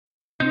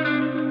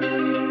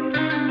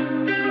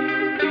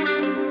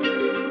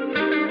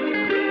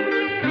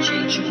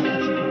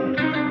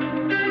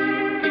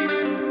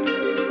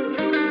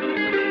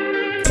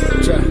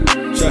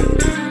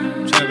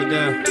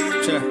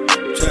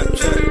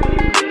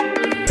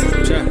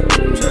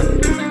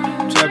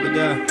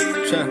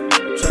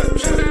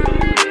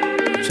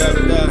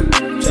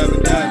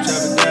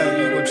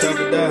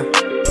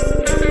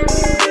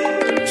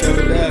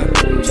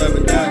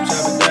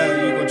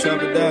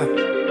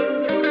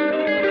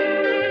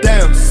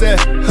Said,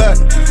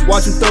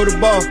 watch him throw the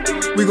ball.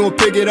 We gon'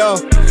 pick it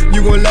off.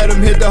 You gon' let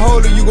him hit the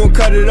hole or you gon'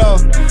 cut it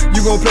off.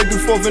 You gon' play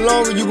through 4th and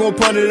long or you gon'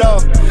 punt it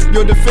off.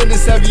 Your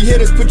defenders heavy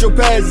hitters, put your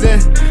pads in.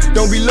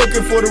 Don't be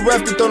looking for the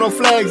ref to throw no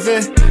flags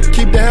in.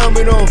 Keep the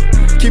helmet on,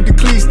 keep the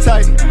cleats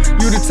tight.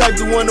 You the type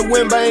to want to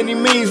win by any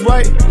means,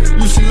 right?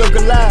 You should look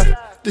alive.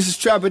 This is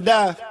Trap or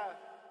Dive.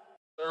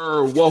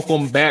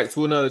 Welcome back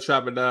to another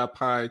Trap or Dive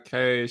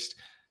podcast.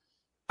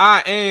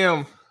 I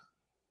am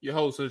your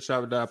host of the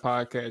Trap or Dive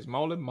podcast,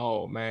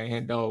 Maul, man.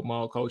 Hand dog,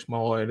 Maul, Coach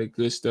Maul, and the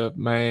good stuff,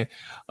 man.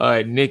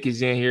 Nick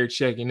is in here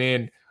checking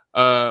in.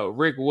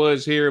 Rick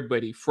was here,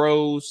 but he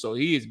froze, so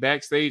he is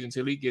backstage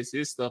until he gets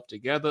his stuff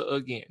together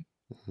again.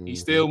 He's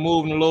still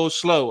moving a little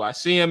slow. I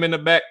see him in the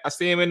back. I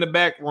see him in the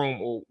back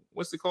room, or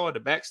what's it called? The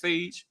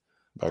backstage.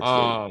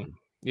 I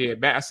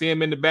see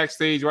him in the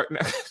backstage right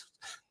now.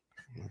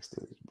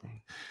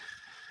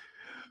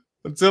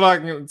 Until I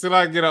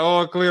get an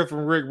all clear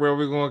from Rick, bro,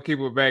 we're gonna keep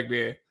it back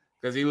there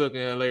because he's looking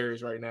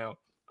hilarious right now.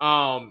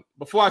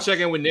 Before I check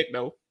in with Nick,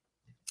 though,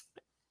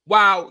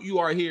 while you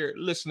are here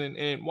listening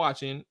and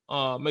watching,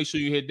 make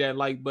sure you hit that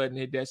like button,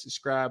 hit that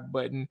subscribe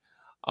button.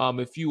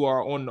 If you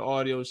are on the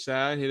audio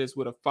side, hit us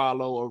with a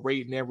follow, a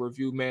rating, and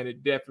review, man.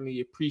 It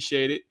definitely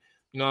appreciate it.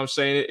 You know what I'm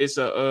saying? It's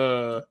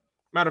a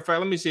matter of fact.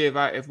 Let me see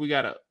if we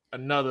got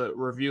another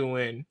review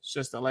in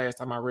since the last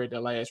time I read the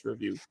last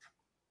review.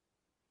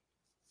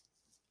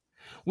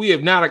 We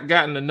have not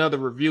gotten another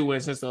review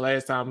in since the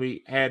last time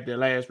we had the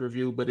last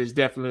review, but it's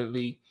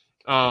definitely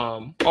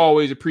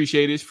always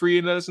appreciated. It's free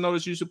and let us know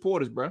that you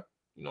support us, bro.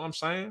 You know what I'm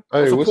saying?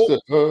 Hey, what's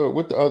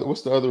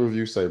the other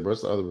review say, bro?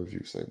 What's the other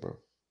review say, bro?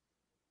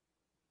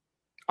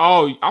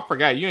 Oh, I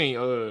forgot. You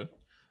ain't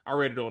I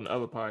read it on the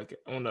other podcast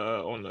on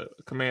the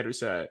commander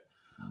side.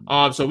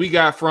 So we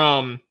got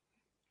from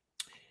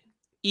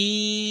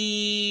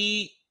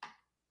the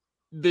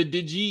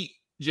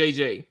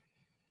JJ.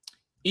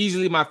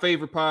 Easily my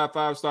favorite pod,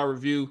 5-star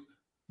review.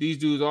 These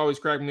dudes always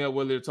crack me up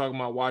whether they're talking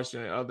about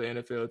Washington and other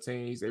NFL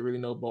teams. They really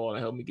know ball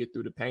and help me get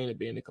through the pain of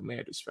being a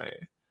Commanders fan.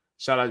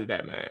 Shout out to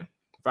that, man.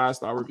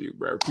 5-star review,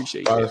 bro.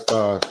 Appreciate it. 5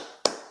 stars.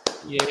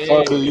 Yeah.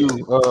 Talk to you.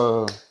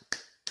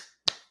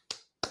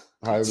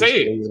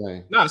 Say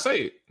it. No,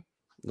 say it.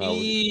 No.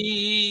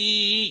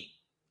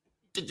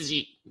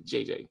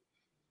 JJ.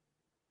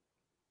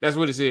 That's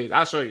what it says.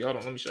 I'll show you. Hold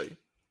on. Let me show you.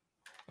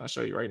 I'll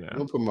show you right now.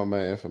 Don't put my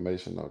man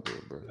information out there,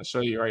 bro. I'll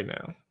show you right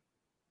now.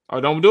 Oh,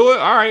 don't do it?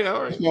 All right.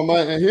 That's my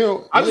man, and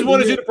I just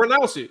wanted you to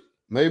pronounce it.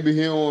 Maybe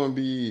he don't want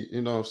to be,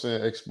 you know what I'm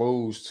saying,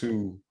 exposed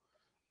to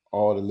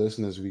all the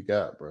listeners we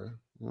got, bro. You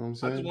know what I'm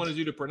saying? I just wanted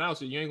you to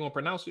pronounce it. You ain't going to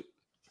pronounce it?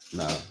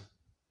 Nah.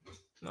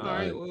 All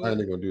right. Well, I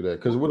ain't going to do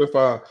that. Because what if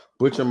I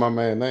butcher my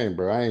man's name,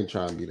 bro? I ain't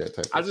trying to be that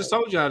type of I just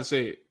told you how to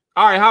say it.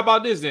 All right, how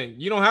about this then?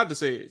 You don't have to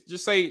say it.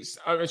 Just say,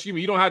 excuse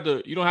me, you don't have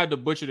to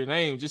butcher the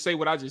name. Just say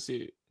what I just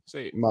said.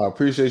 Say it. I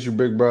appreciate you,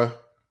 big bro.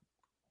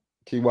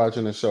 Keep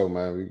watching the show,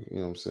 man. You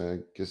know what I'm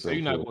saying? So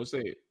you're not going to say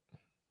it?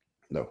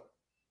 No.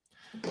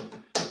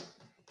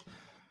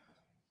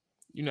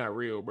 You're not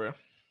real, bro.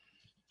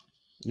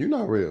 You're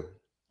not real.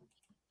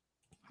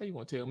 How you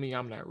going to tell me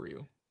I'm not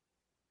real?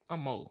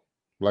 I'm old.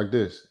 Like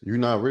this. You're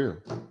not real.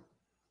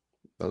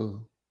 Oh.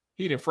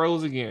 He done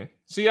froze again.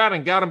 See, I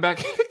done got him back.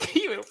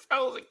 He done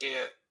froze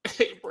again.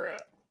 Hey, bro.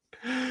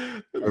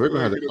 We're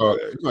going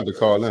to have to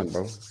call in,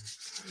 bro.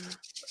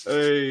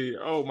 Hey,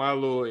 oh my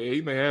Lord. Yeah,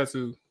 he may have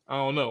to. I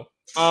don't know.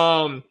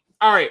 All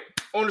right.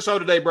 On the show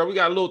today, bro, we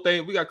got a little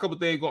thing. We got a couple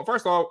things going.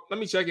 First off, let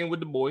me check in with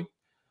the boy.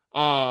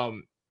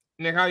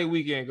 Nick, how your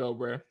weekend go,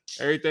 bro?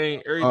 Everything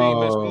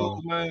been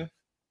smooth, man.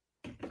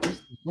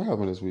 What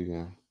happened this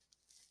weekend?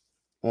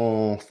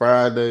 On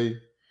Friday,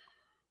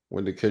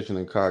 went to Kitchen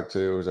and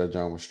Cocktails. That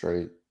John was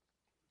straight.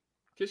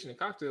 Kitchen and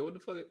Cocktail? What the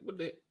fuck?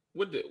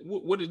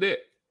 What is that?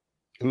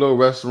 A little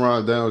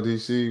restaurant down in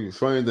DC. The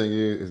funny thing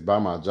is, it's by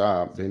my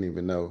job. Didn't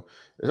even know.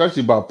 It's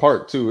actually by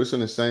Park too. It's in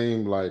the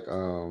same like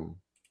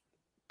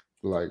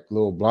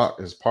little block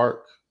as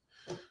Park.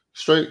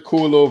 Straight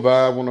cool little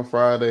vibe on a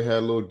Friday. Had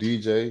a little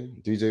DJ.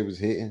 DJ was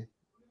hitting.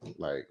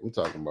 Like I'm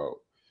talking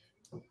about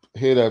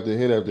hit after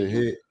hit after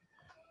hit.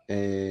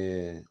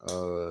 And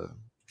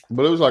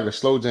but it was like a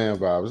slow jam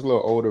vibe. It was a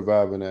little older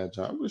vibe in that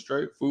time. It was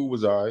straight. Food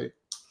was all right.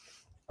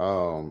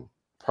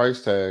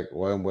 Price tag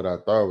wasn't what I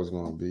thought it was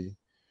gonna be.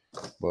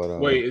 But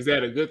wait, is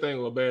that a good thing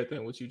or a bad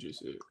thing? What you just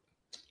said?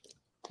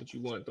 What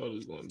you thought it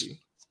was going to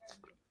be?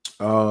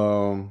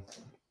 I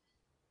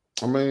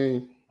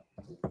mean,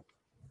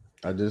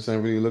 I just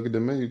didn't really look at the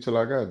menu till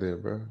I got there,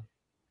 bro.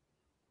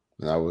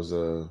 And I was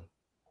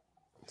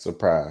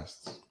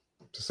surprised,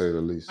 to say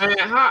the least. Man,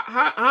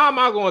 how am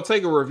I going to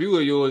take a review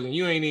of yours and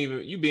you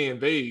being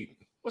vague?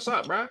 What's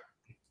up, bro?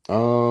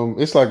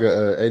 It's like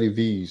a Eddie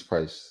V's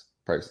prices.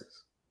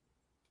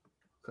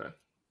 Okay.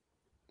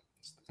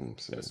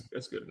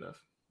 That's good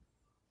enough.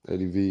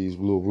 Eddie V's,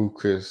 little Root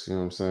Chris, you know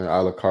what I'm saying?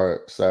 A la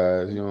carte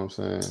size, you know what I'm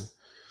saying?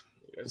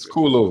 Yeah, it's a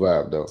cool little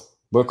vibe, though.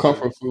 But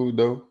comfort food,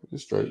 though,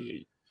 it's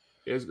straight.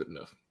 Yeah, it's good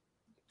enough.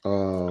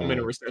 I'm in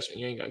a recession.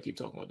 You ain't got to keep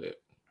talking about that.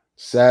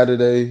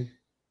 Saturday,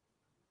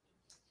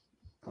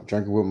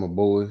 Drinking with my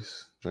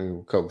boys, drinking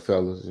with a couple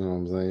fellas, you know what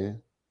I'm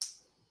saying?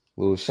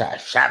 Little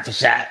shot for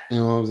shot, you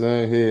know what I'm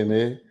saying? Here and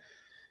there.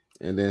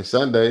 And then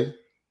Sunday,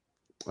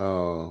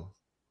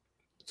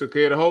 Took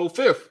care of the whole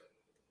fifth.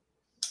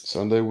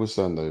 Sunday was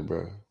Sunday,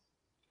 bro.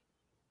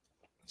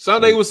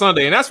 Sunday was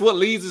Sunday, and that's what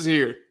leads us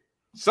here.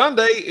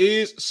 Sunday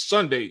is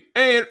Sunday,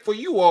 and for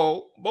you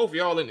all, both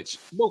y'all in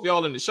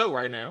the show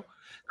right now,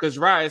 because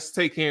Rice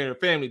take care of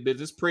the family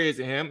business. Prayers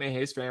to him and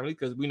his family,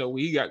 because we know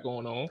what he got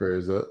going on.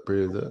 Prayers up,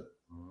 prayers up.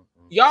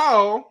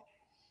 Y'all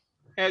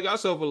had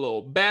yourself a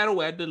little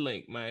battle at the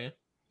link, man.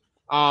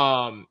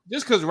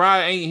 Just because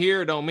Ryan ain't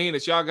here don't mean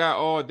that y'all got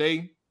all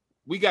day.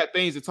 We got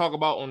things to talk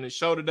about on the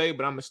show today,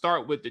 but I'm gonna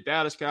start with the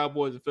Dallas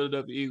Cowboys and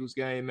Philadelphia Eagles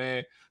game,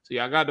 man. So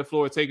y'all got the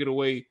floor, take it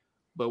away.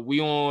 But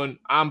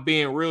I'm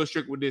being real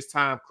strict with this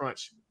time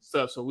crunch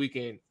stuff so we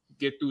can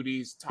get through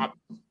these topics.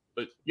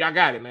 But y'all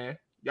got it, man.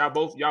 Y'all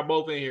both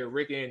in here,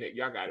 Rick and Nick.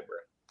 Y'all got it, bro.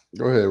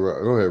 Go ahead,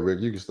 Rick.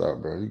 You can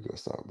start, bro.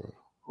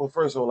 Well,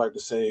 first I would like to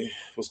say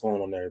what's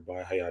going on,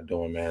 everybody. How y'all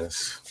doing, man?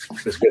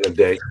 It's been a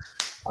day.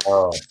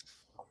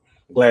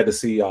 Glad to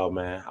see y'all,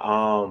 man.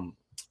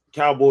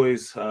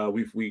 Cowboys,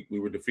 we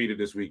were defeated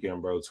this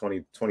weekend, bro.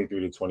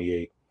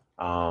 23-28.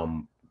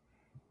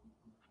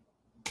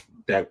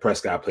 Dak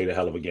Prescott played a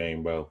hell of a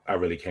game, bro. I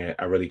really can't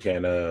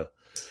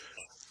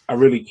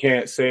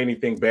say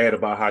anything bad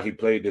about how he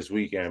played this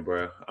weekend,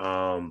 bro.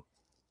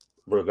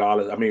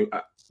 Regardless, I mean,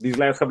 these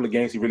last couple of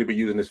games, he really been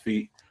using his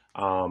feet.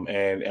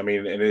 And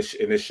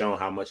it's shown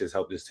how much it's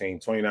helped this team.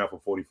 29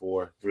 for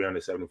 44,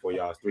 374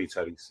 yards, 3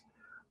 tutties.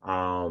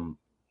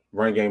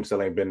 Run game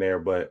still ain't been there,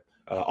 but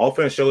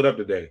offense showed up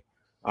today,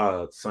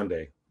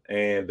 Sunday.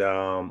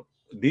 And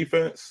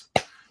defense,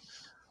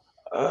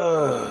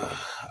 I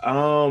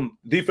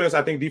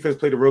think defense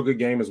played a real good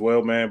game as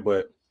well, man.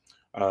 But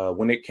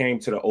when it came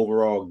to the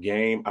overall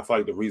game, I feel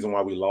like the reason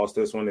why we lost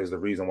this one is the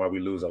reason why we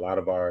lose a lot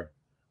of our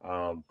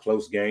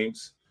close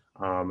games.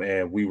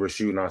 And we were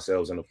shooting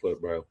ourselves in the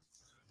foot, bro.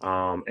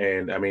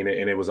 And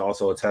it was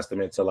also a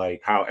testament to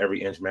like how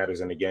every inch matters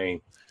in the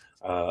game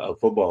of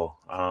football.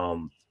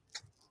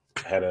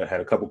 Had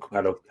a couple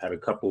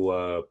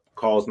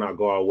calls not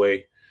go our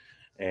way,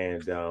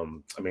 and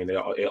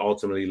it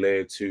ultimately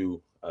led to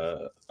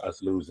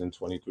us losing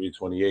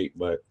 23-28.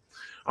 But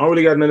I don't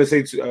really got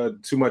nothing to say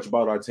too much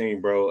about our team,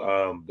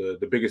 bro.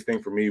 The biggest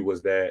thing for me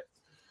was that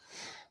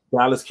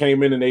Dallas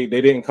came in and they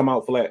didn't come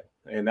out flat.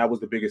 And that was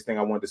the biggest thing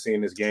I wanted to see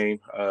in this game.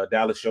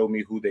 Dallas showed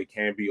me who they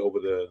can be over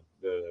the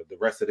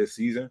rest of this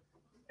season.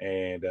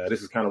 And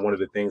this is kind of one of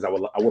the things I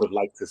would have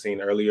liked to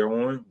seen earlier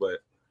on, but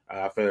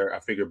I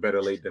figured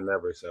better late than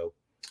never. So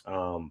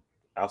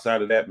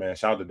outside of that, man,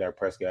 shout out to Dak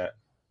Prescott.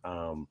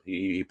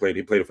 He played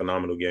a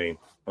phenomenal game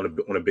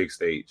on a big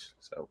stage.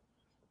 So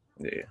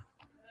yeah.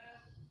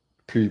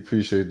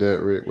 Appreciate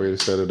that, Rick. Way to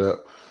set it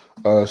up.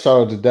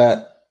 Shout out to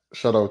Dak.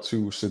 Shout out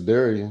to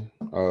Sedarian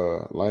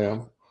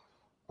Lamb.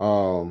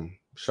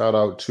 Shout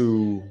out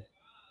to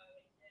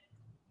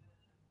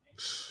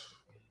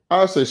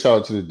I'll say shout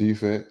out to the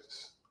defense.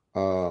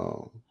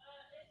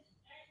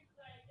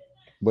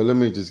 But let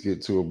me just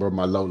get to it, bro.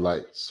 My low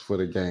lights for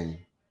the game.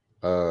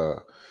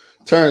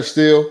 Terrence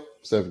Steele,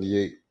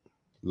 78,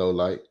 low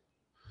light.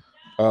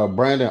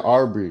 Brandon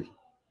Arbery,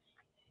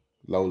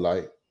 low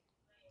light.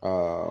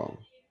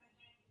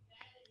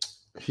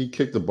 He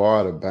kicked the ball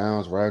out of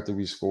bounds right after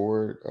we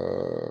scored.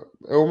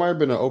 It might have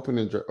been an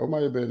opening, or it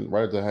might have been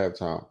right at the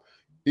halftime.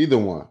 Either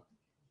one.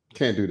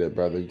 Can't do that,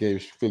 brother.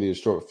 Gave Philly a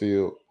short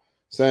field.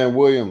 Sam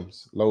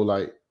Williams, low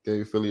light,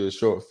 gave Philly a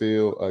short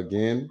field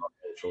again.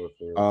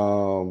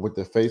 With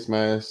the face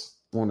mask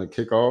on the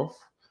kickoff.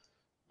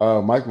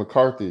 Mike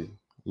McCarthy,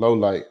 low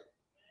light.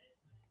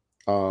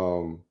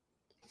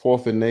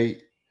 4th and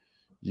 8.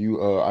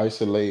 You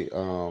isolate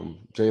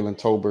Jalen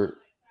Tolbert,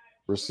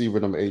 receiver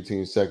number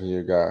 18,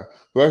 second-year guy,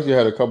 who actually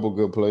had a couple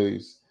good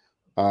plays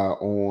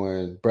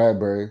on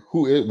Bradbury,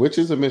 which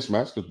is a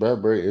mismatch because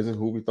Bradbury isn't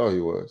who we thought he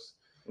was.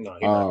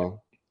 No,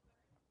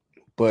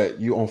 but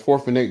you on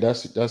 4th and 8,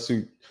 that's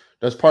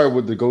probably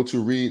what the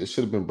go-to read. It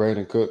should have been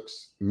Brandon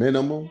Cooks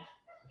minimum.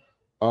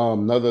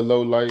 Another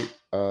low light,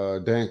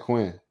 Dan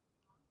Quinn.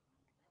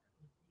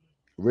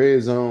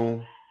 Red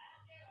zone,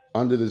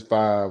 under this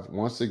 5,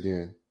 once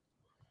again,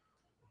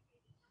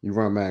 you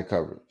run man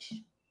coverage.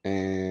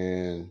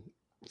 And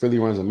Philly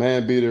runs a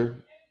man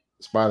beater,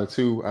 spot of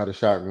 2 out of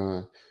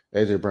shotgun,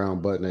 AJ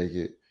Brown butt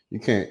naked. You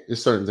can't,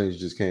 it's certain things you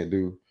just can't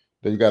do.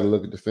 Then you got to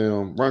look at the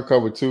film. Run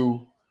cover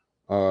 2,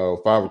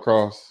 5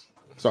 across,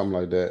 something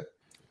like that.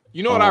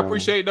 You know what I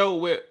appreciate though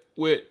with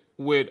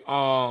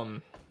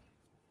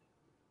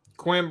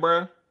Quinn,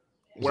 bro?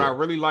 What I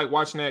really like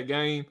watching that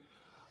game.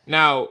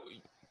 Now,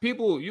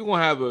 people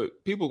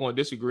gonna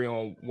disagree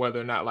on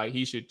whether or not like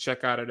he should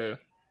check out of the.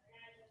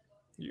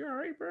 You all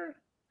right, bro?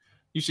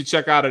 You should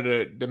check out of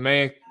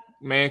the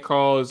man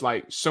calls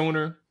like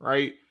sooner,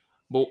 right?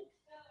 But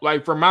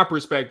like from my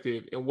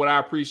perspective and what I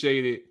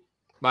appreciated,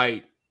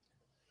 like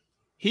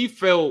he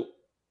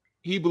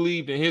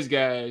believed in his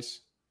guys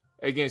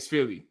against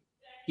Philly.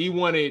 He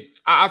wanted.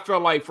 I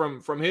felt like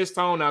from his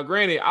tone. Now,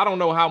 granted, I don't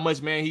know how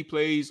much man he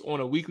plays on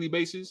a weekly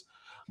basis,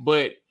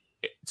 but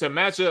to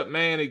match up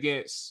man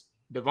against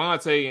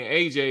Devontae and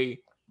AJ,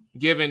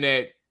 given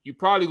that you're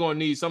probably going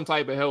to need some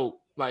type of help.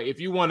 Like if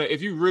you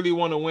really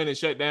want to win and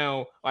shut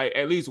down like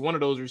at least one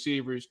of those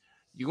receivers,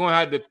 you're going to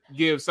have to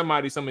give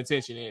somebody some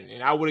attention.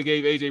 And I would have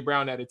gave AJ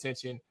Brown that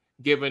attention,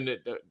 given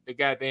the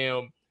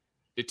goddamn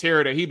the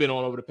terror that he's been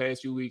on over the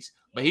past few weeks.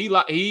 But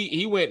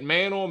he went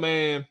man on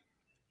man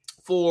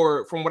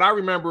from what I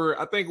remember.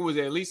 I think it was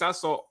at least I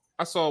saw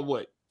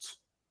what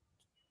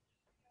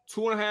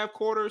 2.5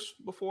 quarters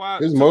before I.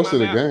 It's most of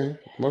the game.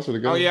 Most of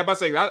the game. Oh yeah, but I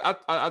say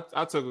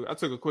I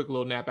took a quick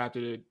little nap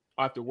after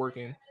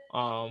working.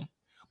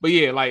 But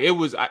yeah, like it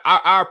was.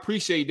 I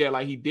appreciate that.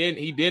 Like he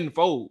didn't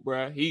fold,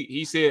 bro.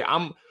 He said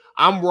I'm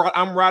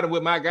riding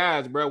with my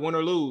guys, bro, win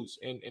or lose,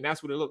 and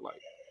that's what it looked like.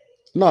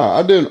 Nah,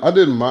 I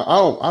didn't mind.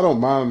 I don't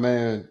mind,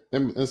 man.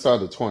 Inside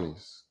the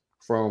 20s,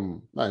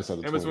 not inside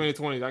the 20s. In between the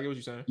 20s, I get what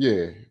you're saying.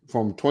 Yeah,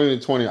 from 20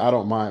 to 20, I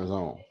don't mind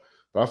zone.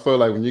 But I feel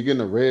like when you get in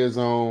the red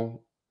zone,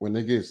 when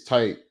it gets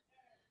tight,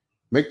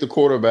 make the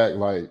quarterback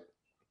like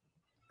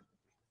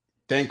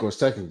think or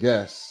second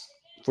guess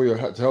to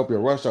help your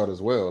rush out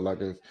as well.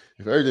 Like if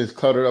everything's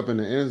cluttered up in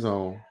the end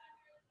zone,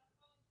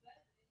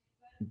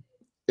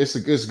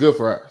 it's good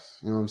for us.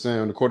 You know what I'm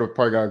saying? The quarterback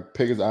probably got to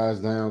pick his eyes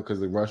down because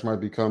the rush might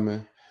be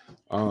coming.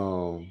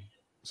 So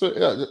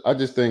yeah, I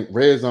just think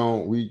red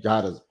zone we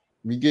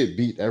get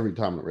beat every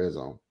time in the red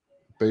zone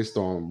based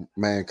on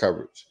man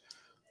coverage.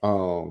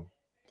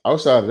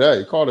 Outside of that,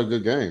 he called a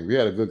good game. We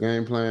had a good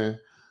game plan.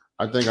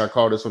 I think I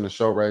called this on the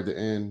show right at the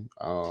end.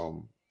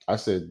 I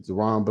said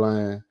Deron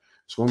Bland,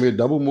 it's going to be a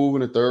double move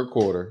in the third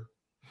quarter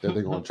that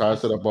they're going to try to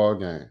set up all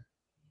game.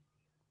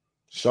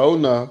 Sure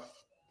enough,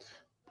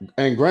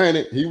 and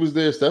granted, he was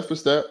there step for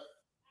step.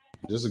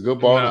 Just a good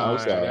ball on the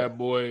outside. That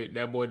boy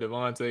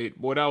Devontae,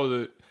 boy, that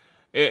was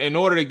in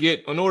order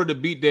to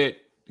beat that,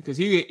 because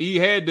he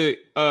had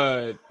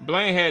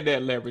Blaine had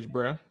that leverage,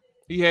 bro.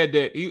 He had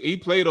that. He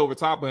played over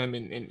top of him,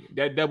 and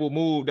that double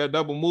move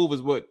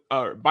is what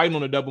biting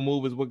on the double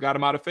move is what got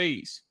him out of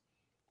phase.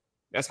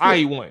 That's how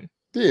he won.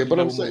 Yeah, but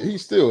I'm saying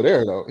he's still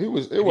there though.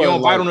 If you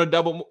don't bite on the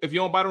double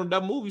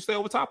move, you stay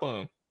over top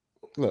of him.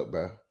 Look,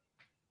 bro.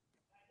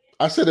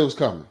 I said it was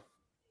coming.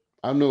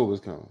 I knew it was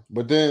coming.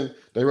 But then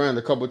they ran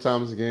a couple of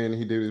times again, and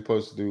he did what he was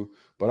supposed to do.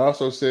 But I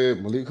also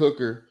said, Malik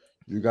Hooker,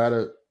 you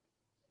gotta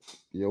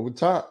over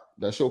top.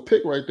 That's your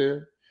pick right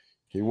there.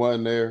 He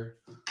wasn't there.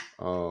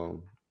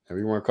 And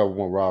we run a couple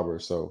more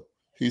robbers, so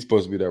he's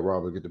supposed to be that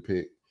robber, get the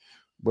pick.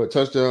 But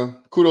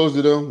touchdown, kudos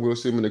to them. We'll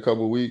see him in a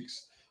couple of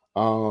weeks.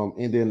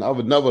 And then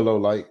another low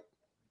light,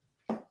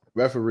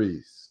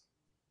 referees.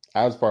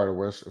 I was part of the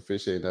worst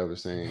officiating I've ever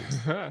seen.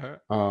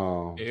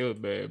 It was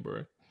bad,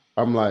 bro.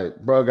 I'm like,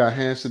 bro, got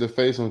hands to the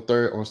face on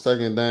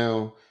second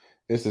down.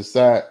 It's a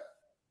sack,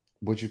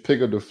 but you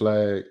pick up the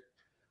flag.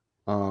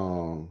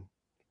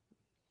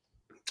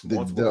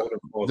 Multiple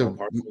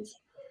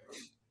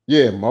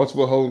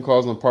holding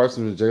calls on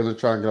Parsons and Jalen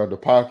trying to get out the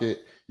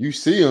pocket. You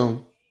see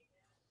him,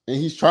 and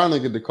he's trying to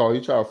get the call. He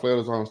tried to flail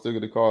his arm, still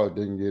get the call,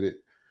 didn't get it.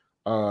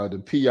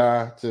 The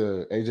PI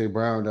to AJ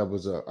Brown, that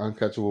was an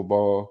uncatchable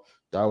ball.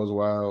 That was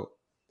wild.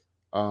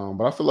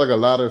 But I feel like a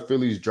lot of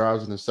Phillies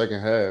drives in the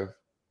second half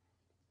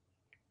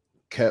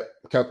kept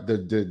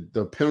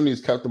the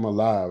penalties kept them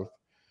alive.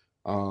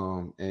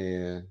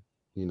 And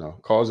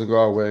calls will go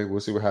our way. We'll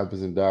see what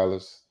happens in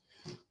Dallas.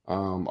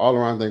 All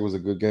around, I think it was a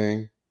good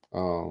game.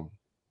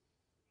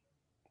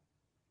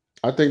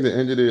 I think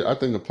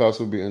the playoffs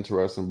will be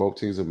interesting. Both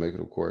teams will make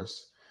it, of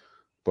course.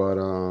 But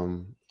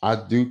I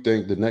do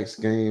think the next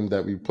game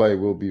that we play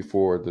will be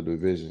for the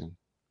division.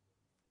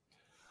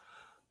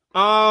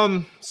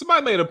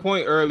 Somebody made a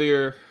point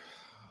earlier,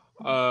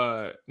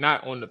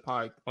 not on the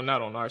pod, or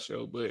not on our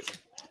show, but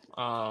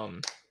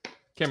can't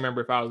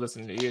remember if I was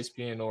listening to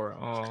ESPN or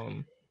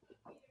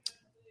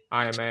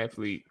I Am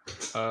Athlete.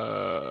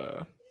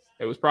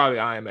 It was probably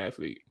I Am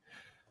Athlete.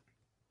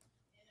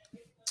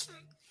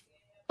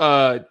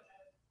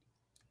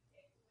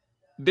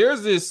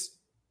 There's this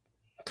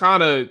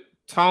kind of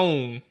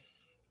tone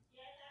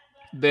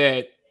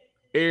that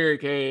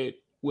Eric had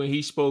when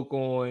he spoke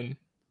on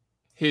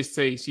his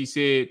takes. He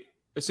said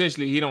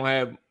essentially he don't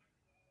have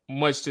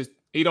much of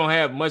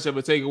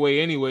a takeaway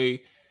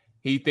anyway.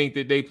 He think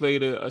that they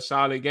played a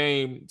solid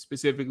game,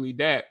 specifically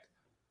Dak.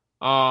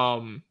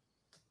 And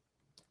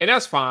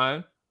that's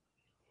fine,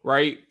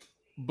 right?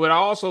 But I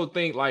also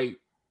think, like,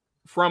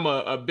 from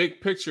a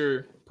big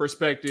picture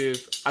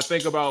perspective, I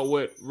think about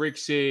what Rick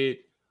said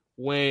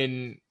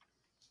when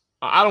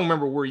I don't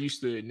remember where you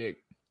stood, Nick.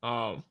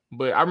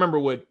 But I remember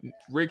what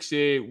Rick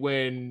said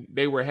when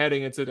they were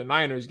heading into the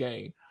Niners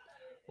game,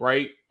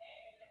 right?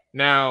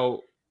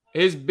 Now,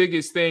 his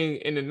biggest thing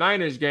in the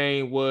Niners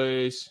game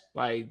was,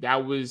 like,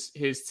 that was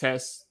his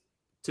test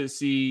to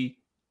see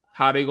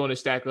how they're going to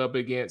stack up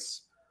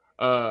against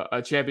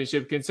a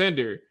championship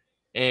contender.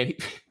 And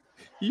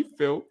he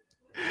felt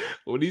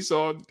when he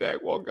saw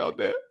Dak walk out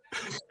there,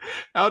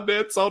 out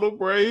there total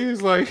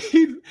brains. Like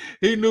he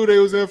knew they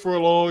was in for a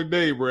long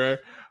day, bruh.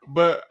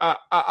 But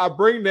I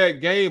bring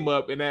that game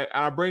up and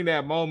I bring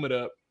that moment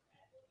up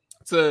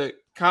to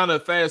kind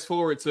of fast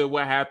forward to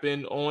what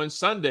happened on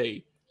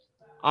Sunday.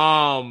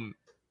 You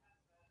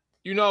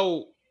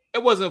know,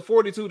 it wasn't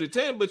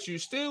 42-10, but you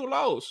still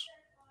lost.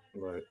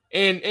 Right.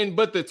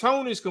 But the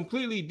tone is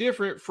completely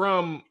different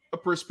from a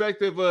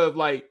perspective of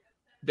like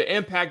the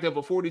impact of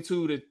a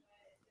 42-10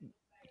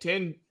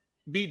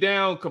 beat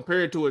down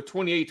compared to a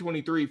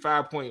 28-23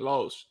 5-point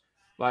loss.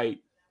 Like,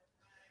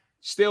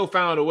 still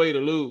found a way to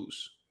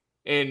lose.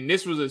 And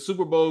this was a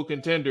Super Bowl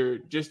contender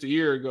just a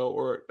year ago,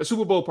 or a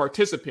Super Bowl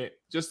participant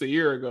just a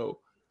year ago.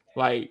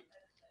 Like,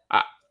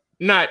 I'm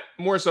not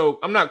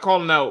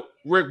calling out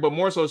Rick, but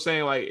more so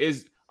saying like,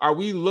 are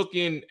we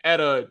looking at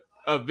a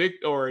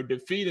victory or a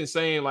defeat and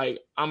saying like,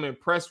 I'm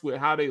impressed with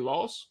how they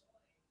lost?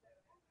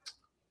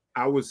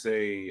 I would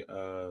say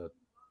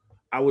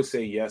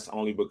yes,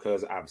 only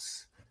because I've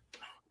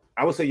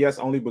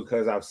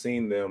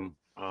seen them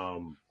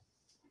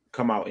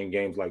come out in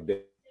games like this.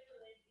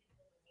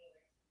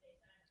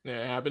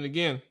 Yeah, it happened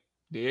again.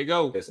 There you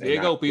go. There you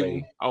go, people.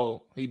 Play.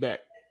 Oh, he back.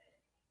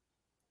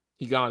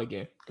 He gone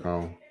again.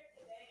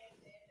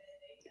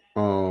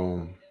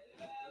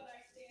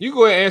 You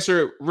go ahead and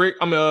answer, Rick.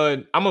 I'm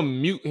gonna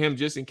mute him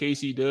just in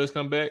case he does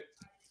come back,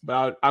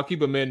 but I'll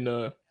keep him in.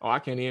 I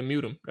can't even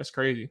mute him. That's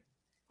crazy.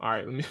 All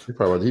right, let me. He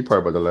probably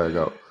about to lag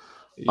out.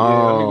 Yeah,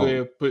 let me go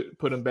ahead and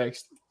put him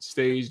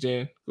backstage.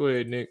 Then go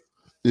ahead, Nick.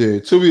 Yeah,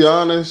 to be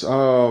honest,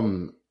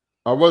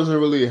 I wasn't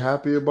really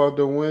happy about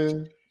the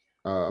win.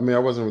 I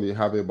wasn't really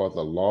happy about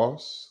the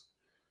loss,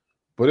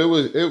 but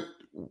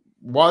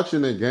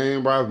watching the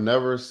game, bro. I've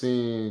never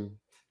seen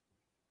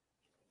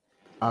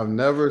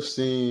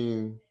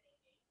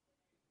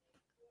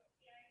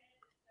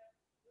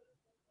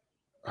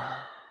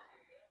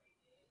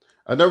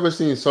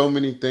so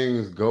many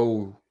things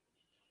go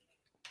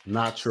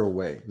not your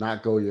way,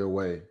 not go your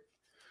way.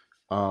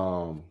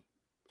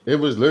 It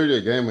was literally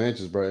a game of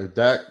inches, bro. If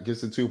Dak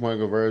gets a 2-point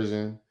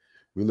conversion,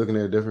 we're looking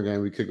at a different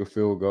game. We kick a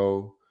field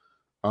goal.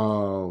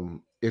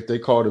 If they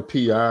called a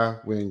PI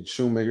when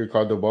Shoemaker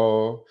caught the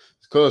ball,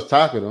 it's because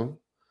tackled him.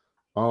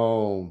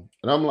 And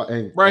I'm like,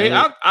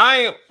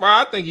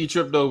 I think he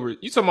tripped over.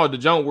 You talking about the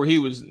jump where he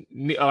was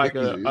like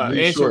an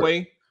inch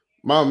away?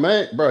 My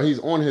man, bro, he's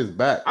on his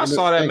back. I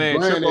saw that man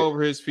trip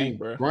over his feet,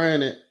 bro.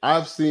 Granted,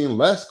 I've seen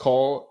less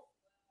called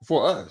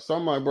for us. So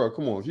I'm like, bro,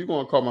 come on. If you're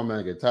going to call my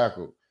man get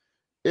tackled,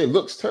 it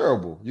looks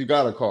terrible. You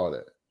got to call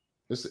that.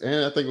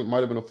 And I think it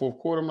might have been a fourth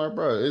quarter. I'm like,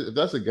 bro, if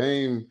that's a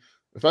game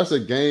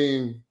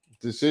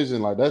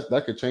decision, like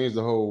that could change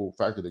the whole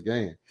factor of the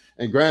game.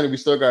 And granted, we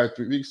still got a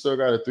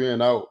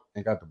 3-and-out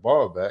and got the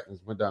ball back and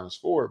went down and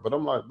scored. But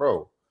I'm like,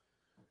 bro,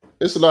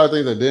 it's a lot of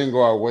things that didn't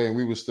go our way, and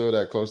we were still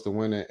that close to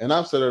winning. And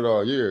I've said it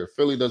all year.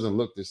 Philly doesn't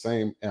look the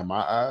same in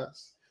my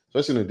eyes,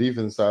 especially in the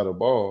defense side of the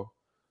ball.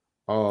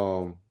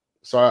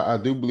 So I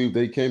do believe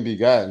they can be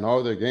gotten.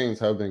 All their games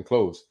have been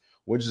close,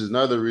 which is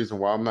another reason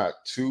why I'm not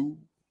too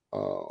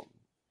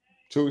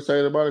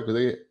excited about it,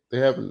 because they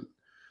haven't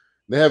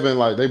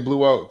like, they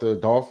blew out the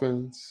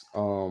Dolphins,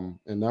 and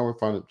now we're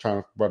trying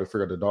to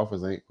figure out the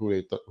Dolphins ain't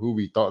who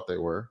we thought they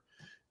were,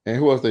 and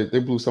who else they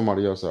blew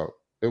somebody else out.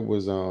 It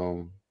was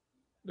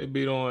they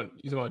beat on,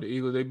 you talking about the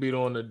Eagles? They beat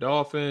on the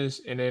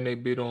Dolphins, and then they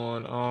beat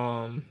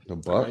on the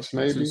Bucks.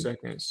 Maybe 2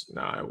 seconds.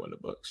 Nah, it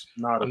wasn't the Bucks.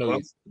 Nah,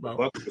 the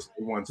Bucks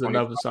was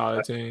another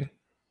solid team.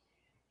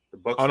 The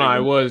Bucks. Oh no,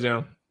 it was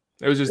them.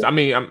 It was just. I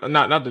mean, I'm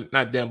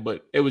not them,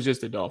 but it was just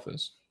the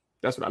Dolphins.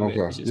 That's what I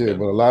meant. Yeah, them.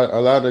 But a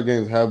lot of the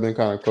games have been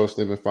kind of close.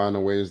 They've been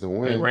finding ways to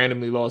win. They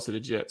randomly lost to the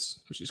Jets,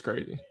 which is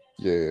crazy.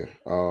 Yeah.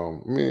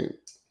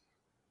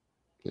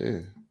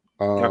 Yeah.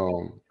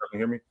 Can you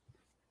hear me?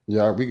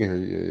 Yeah, we can hear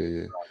you.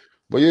 Yeah.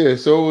 But yeah,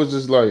 so it was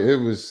just like it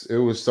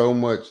was so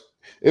much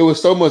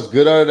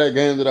good out of that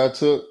game that I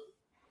took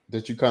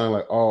that you kind of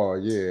like, oh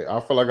yeah. I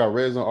feel like our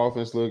red zone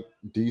offense looked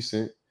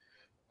decent.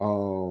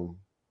 I'm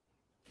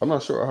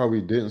not sure how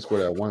we didn't score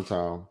that one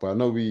time, but I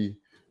know we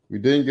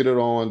didn't get it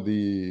on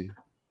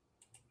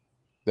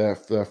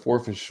that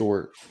 4th and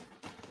short,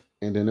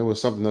 and then there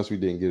was something else we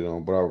didn't get it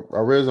on. But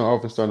our red zone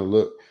offense starting to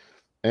look,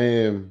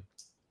 and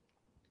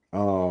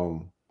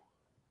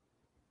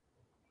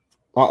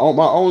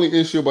my only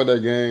issue about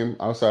that game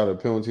outside of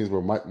the penalties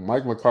were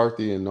Mike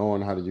McCarthy and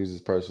knowing how to use his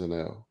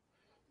personnel.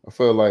 I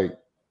feel like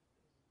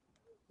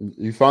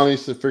you finally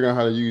figure out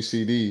how to use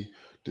CD.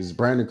 Does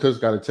Brandon Cooks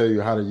got to tell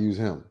you how to use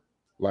him?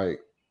 Like,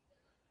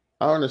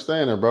 I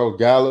understand that, bro.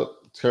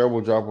 Gallup,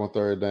 terrible drop on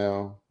 3rd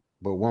down,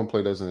 but one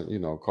play doesn't,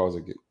 cause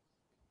a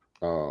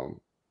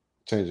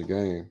change the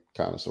game,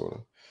 kind of, sort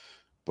of.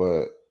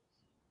 But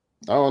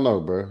I don't know,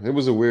 bro. It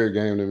was a weird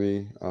game to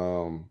me.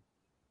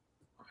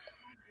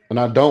 And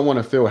I don't want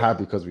to feel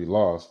happy because we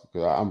lost.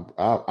 Because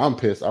I'm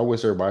pissed. I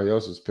wish everybody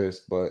else was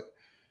pissed, but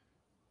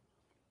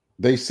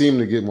they seem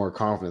to get more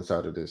confidence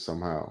out of this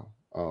somehow.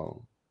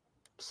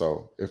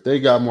 So if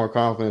they got more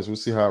confidence, we'll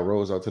see how it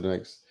rolls out to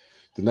the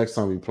next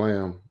time we play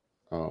them.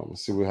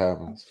 See what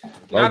happens.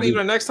 Not even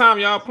the next time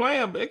y'all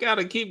playing, but it got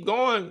to keep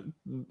going.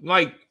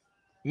 Like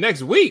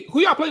next week,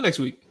 who y'all play next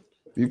week?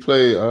 We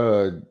play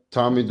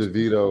Tommy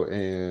DeVito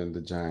and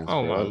the Giants.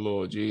 Oh bro. my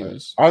Lord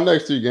Jesus! Our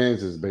next 3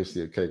 games is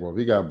basically a cakewalk.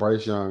 We got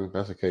Bryce Young,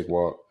 that's a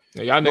cakewalk.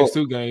 Yeah, y'all next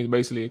 2 games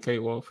basically a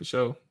cakewalk for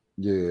sure.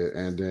 Yeah,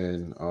 and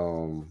then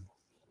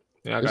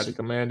I got the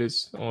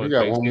Commanders on. We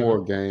got one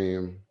more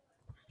game.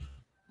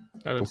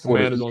 Got the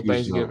Commanders on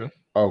Thanksgiving.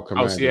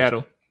 Commanders.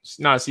 Seattle.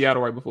 Not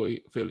Seattle right before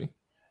Philly.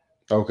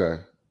 Okay.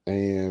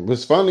 And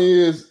what's funny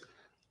is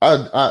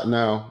I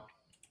now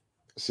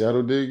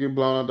Seattle did get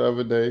blown out the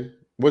other day.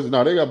 They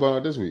got blown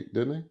out this week,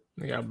 didn't they?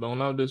 They got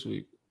blown out this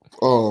week.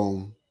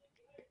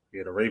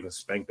 Yeah, the Ravens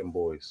spanked them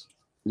boys.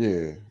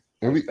 Yeah.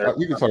 And we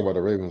can talk about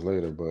the Ravens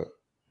later, but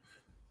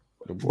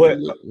the boys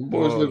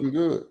looking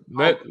good.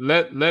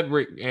 Let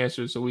Rick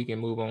answer so we can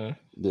move on.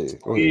 Yeah.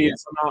 So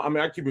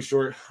I keep it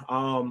short.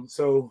 I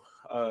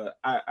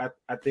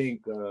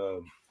think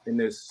in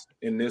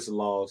this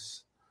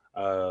loss,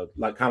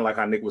 like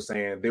how Nick was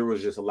saying, there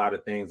was just a lot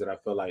of things that I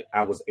felt like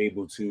I was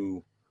able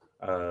to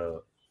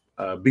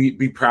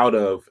be proud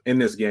of in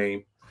this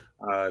game.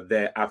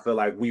 That I feel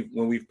like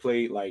when we've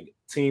played like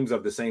teams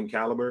of the same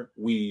caliber,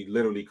 we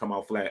literally come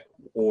out flat,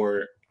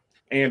 or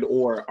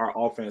our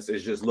offense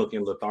is just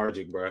looking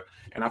lethargic, bro.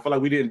 And I feel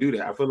like we didn't do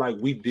that. I feel like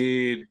we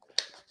did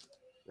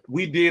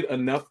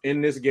enough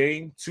in this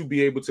game to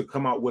be able to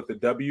come out with a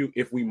W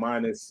if we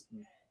minus,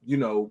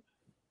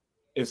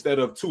 instead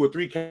of 2 or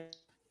 3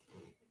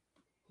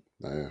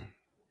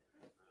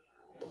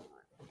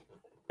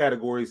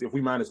 categories, if we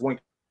minus 1.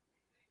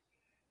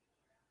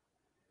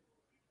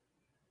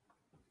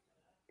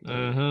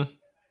 Mm-hmm.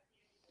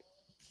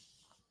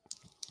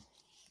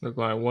 Look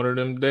like one of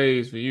them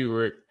days for you,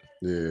 Rick.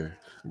 Yeah.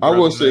 I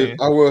will say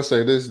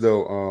this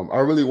though. I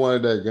really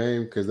wanted that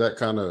game because that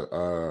kind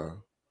of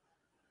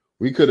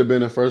we could have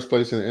been in first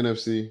place in the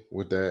NFC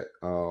with that.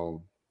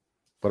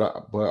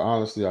 But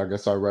honestly, I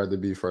guess I'd rather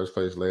be first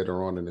place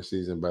later on in the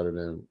season better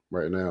than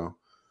right now.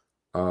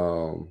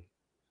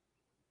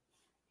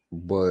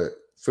 But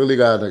Philly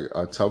got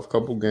a tough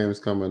couple games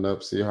coming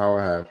up. See how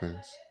it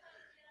happens,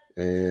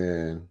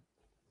 and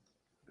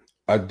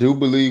I do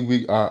believe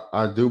we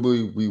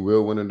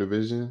will win a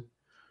division.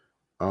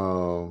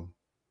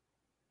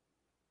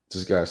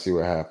 Just gotta see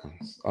what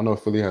happens. I know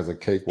Philly has a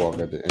cakewalk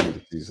at the end of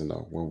the season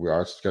though, when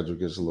our schedule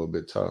gets a little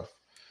bit tough.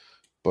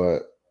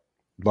 But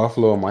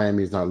Buffalo and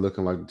Miami is not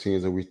looking like the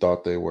teams that we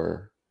thought they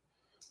were.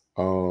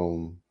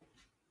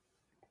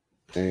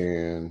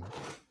 And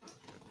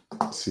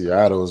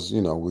Seattle's,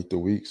 week to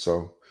week.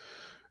 So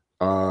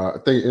I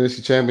think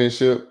NFC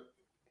Championship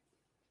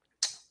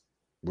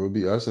will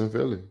be us and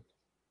Philly.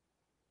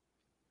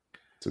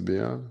 To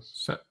be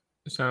honest.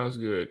 Sounds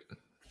good,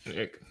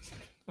 Nick.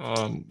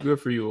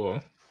 Good for you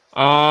all.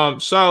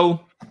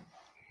 So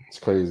it's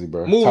crazy,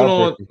 bro.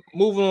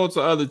 Moving on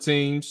to other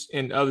teams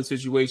and other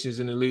situations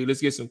in the league.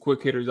 Let's get some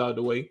quick hitters out of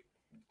the way.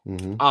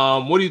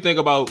 Mm-hmm. What do you think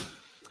about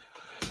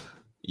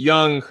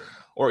young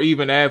or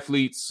even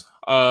athletes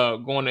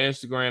going to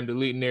Instagram,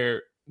 deleting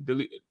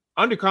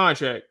under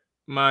contract,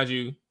 mind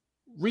you,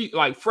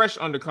 fresh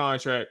under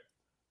contract,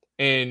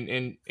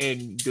 and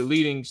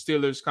deleting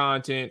Steelers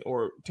content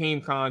or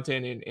team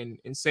content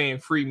and saying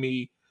free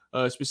me.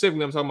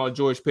 Specifically, I'm talking about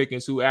George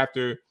Pickens, who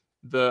after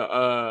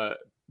the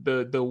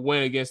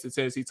win against the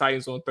Tennessee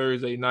Titans on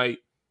Thursday night,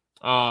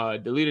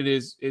 deleted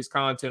his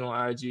content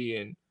on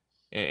IG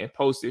and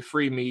posted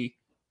free me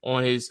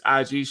on his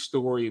IG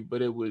story.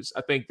 But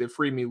I think the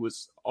free me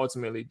was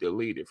ultimately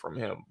deleted from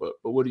him. But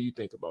what do you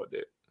think about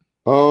that?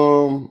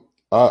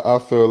 I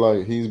feel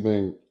like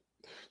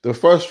the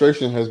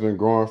frustration has been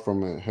growing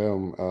from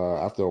him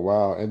after a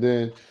while. And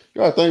then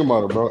you gotta think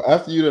about it, bro.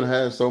 After you done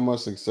had so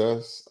much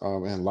success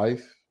in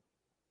life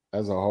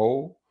as a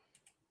whole,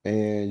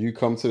 and you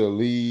come to the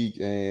league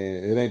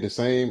and it ain't the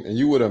same, and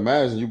you would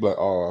imagine you'd be like,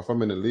 oh, if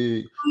I'm in the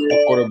league,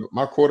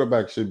 my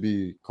quarterback should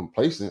be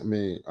complacent. I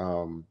mean,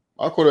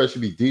 my quarterback should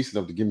be decent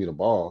enough to give me the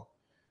ball,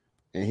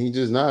 and he's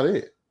just not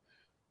it.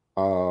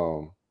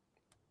 So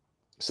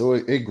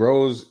it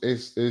grows.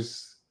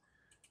 It's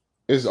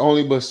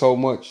only but so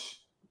much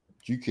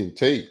you can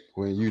take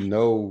when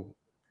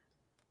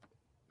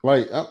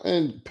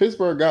and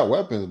Pittsburgh got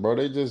weapons, bro.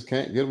 They just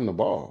can't give him the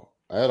ball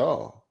at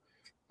all.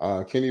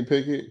 Kenny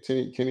Pickett,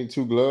 Kenny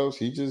Two Gloves,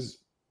 he just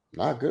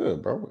not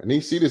good, bro. And he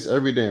see this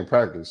every day in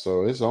practice,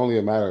 so it's only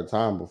a matter of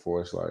time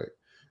before it's like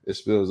it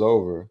spills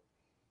over.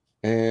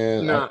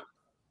 And go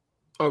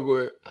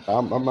ahead.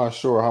 I'm not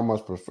sure how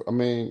much. I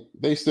mean,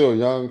 they still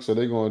young, so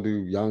they're gonna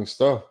do young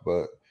stuff,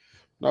 but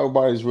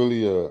nobody's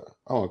really I don't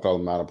want to call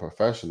them not a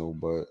professional,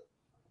 but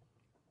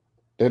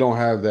they don't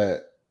have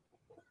that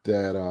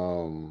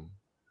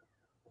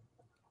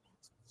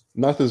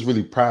nothing's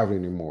really private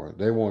anymore.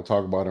 They won't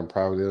talk about it in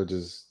private. They'll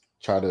just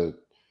try to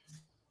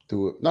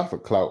do it, not for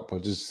clout,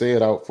 but just say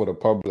it out for the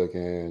public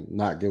and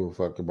not give a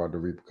fuck about the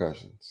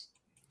repercussions.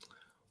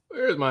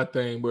 Here's my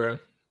thing, bro.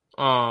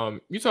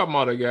 You talking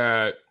about a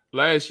guy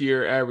last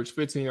year averaged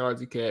 15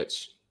 yards a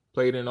catch,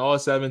 played in all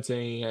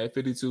 17, had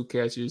 52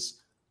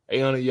 catches,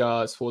 800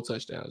 yards, 4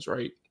 touchdowns,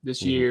 right?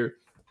 This year,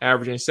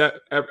 averaging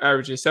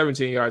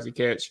 17 yards a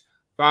catch,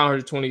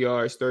 520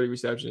 yards, 30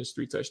 receptions,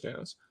 3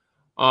 touchdowns.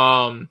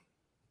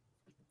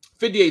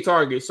 58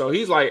 targets. So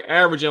he's like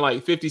averaging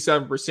like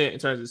 57% in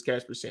terms of his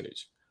catch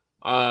percentage.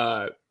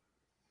 I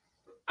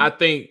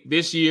think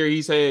this year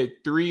he's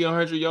had 3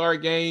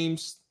 100-yard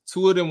games.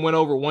 2 of them went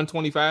over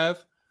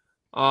 125.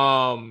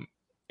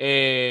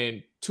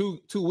 And two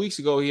weeks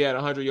ago he had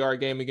a 100-yard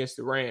game against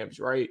the Rams,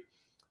 right?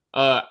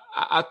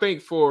 I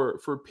think for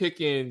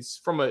Pickens,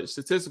 from a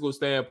statistical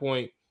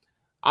standpoint,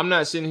 I'm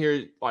not sitting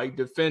here like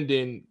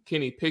defending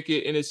Kenny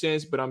Pickett in a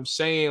sense, but I'm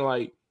saying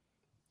like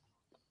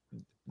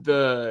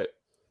the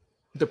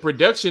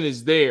production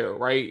is there,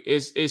 right?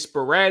 It's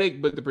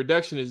sporadic, but the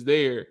production is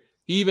there.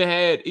 He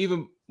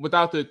even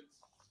without the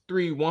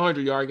 3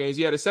 100-yard games,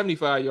 he had a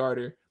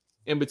 75-yarder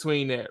in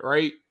between that,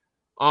 right?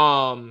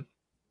 On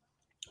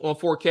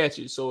 4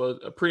 catches. So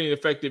a pretty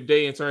effective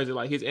day in terms of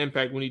like his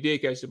impact when he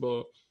did catch the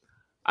ball.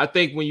 I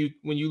think when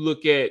you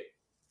look at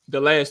the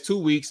last 2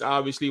 weeks,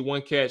 obviously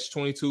 1 catch,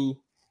 22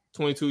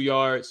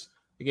 yards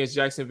against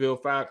Jacksonville,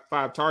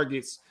 five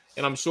targets.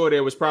 And I'm sure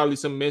there was probably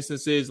some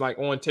instances like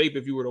on tape,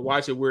 if you were to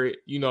watch it, where,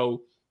 you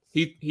know,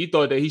 he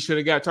thought that he should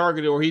have got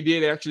targeted or he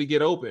did actually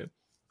get open.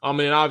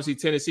 And obviously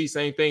Tennessee,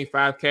 same thing,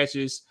 5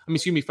 targets,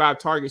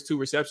 2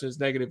 receptions,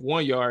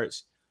 -1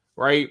 yards,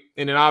 right?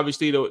 And then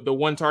obviously the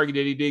 1 target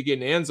that he did get in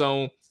the end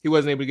zone, he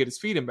wasn't able to get his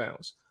feet in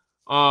bounds.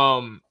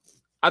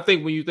 I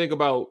think when you think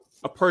about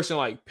a person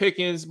like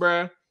Pickens,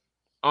 bruh,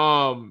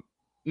 not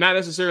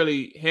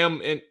necessarily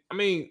him, and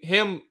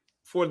him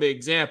for the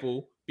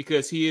example,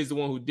 because he is the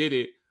one who did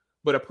it,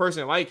 but a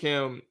person like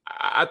him,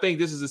 I think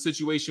this is a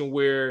situation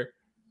where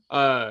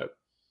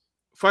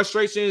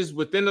frustrations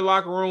within the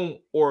locker room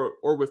or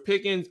with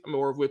Pickens,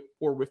 or with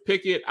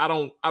Pickett,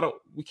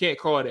 we can't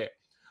call that.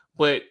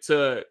 But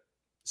to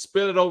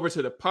spill it over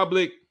to the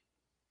public,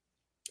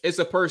 it's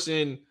a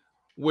person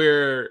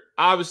where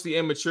obviously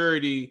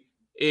immaturity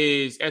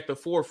is at the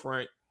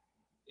forefront,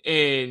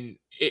 and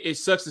it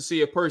sucks to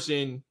see a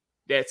person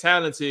that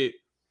talented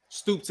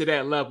stoop to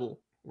that level,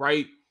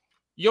 right?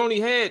 You only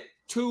had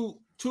two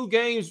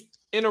games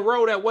in a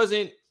row that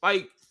wasn't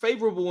like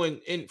favorable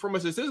in from a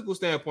statistical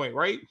standpoint,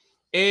 right?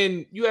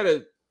 And you had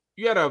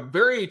a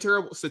very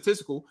terrible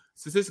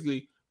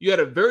statistically, you had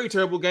a very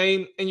terrible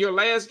game in your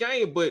last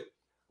game, but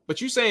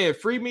you saying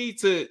free me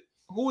to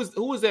who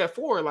is that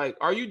for? Like,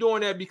 are you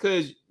doing that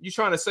because you're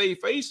trying to save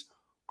face?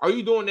 Are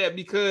you doing that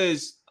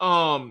because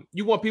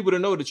you want people to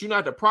know that you're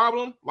not the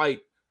problem?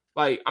 Like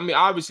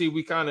obviously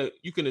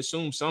you can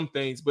assume some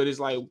things, but it's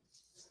like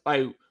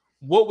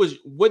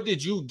what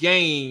did you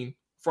gain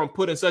from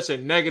putting such a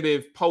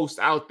negative post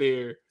out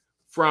there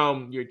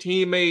from your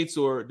teammates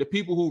or the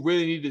people who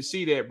really need to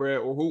see that, bro,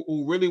 or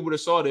who really would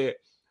have saw that?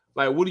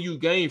 Like, what do you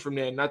gain from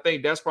that? And I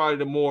think that's probably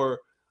the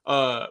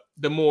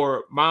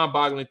more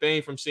mind-boggling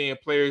thing from seeing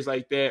players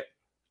like that.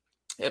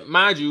 And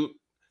mind you,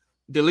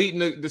 deleting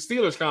the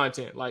Steelers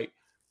content, like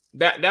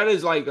that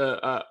is like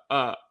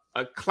a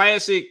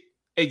classic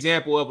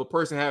example of a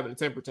person having a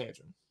temper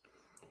tantrum,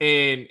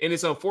 and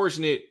it's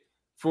unfortunate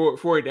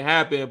for it to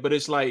happen. But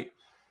it's like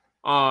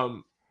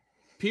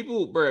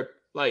people, bro,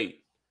 like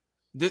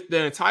the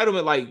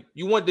entitlement, like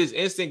you want this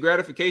instant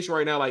gratification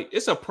right now. Like,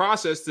 it's a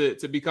process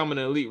to becoming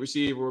an elite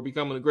receiver or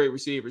becoming a great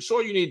receiver.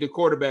 Sure, you need the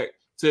quarterback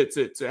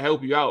to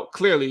help you out.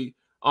 Clearly,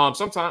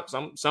 sometimes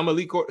some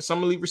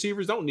elite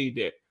receivers don't need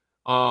that.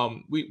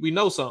 We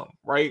know some,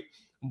 right?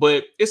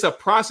 But it's a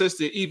process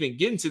to even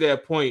get into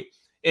that point.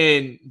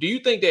 And do you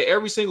think that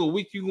every single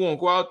week you're going to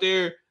go out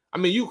there? I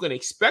mean, you can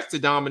expect to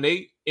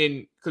dominate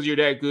because you're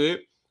that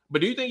good.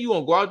 But do you think you're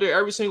going to go out there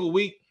every single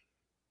week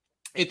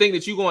and think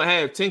that you're going to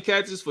have 10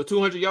 catches for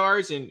 200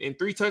 yards and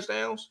 3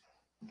 touchdowns?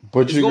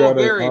 But it's you going gotta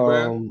to vary,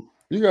 bro.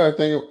 You gotta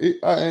think.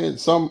 And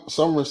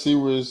some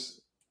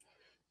receivers,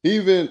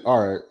 even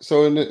all right.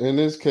 So in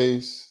this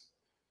case,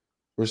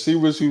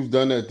 receivers who've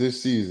done that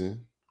this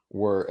season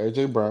were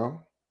AJ Brown,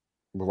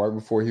 but right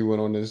before he went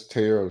on this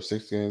tear of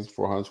 6 games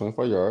for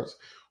 125 yards.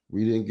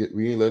 We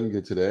didn't let him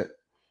get to that.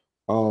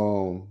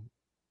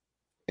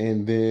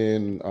 And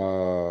then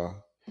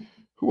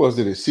who else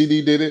did it?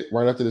 CD did it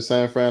right after the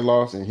San Fran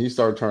loss, and he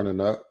started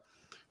turning up.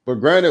 But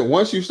granted,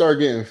 once you start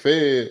getting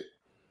fed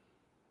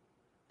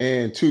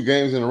and 2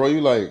 games in a row,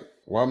 you're like,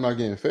 well, I'm not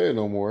getting fed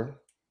no more.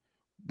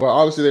 But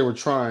obviously they were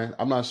trying.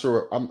 I'm not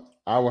sure.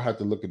 I would have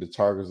to look at the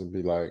targets and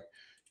be like,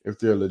 if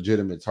they're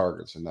legitimate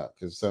targets or not,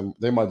 because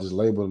they might just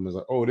label them as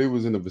like, oh, they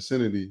was in the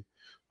vicinity,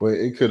 but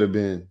it could have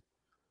been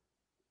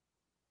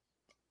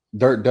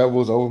dirt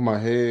devils over my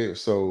head.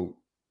 So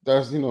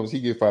that's, he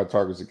get 5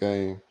 targets a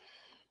game.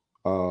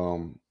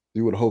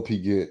 You would hope he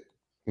get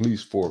at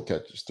least 4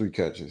 catches, 3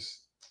 catches,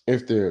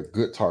 if they're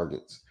good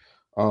targets.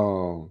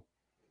 And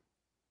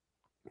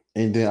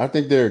then I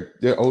think their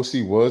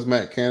OC was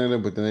Matt Canada,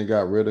 but then they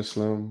got rid of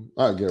Slim.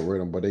 Not get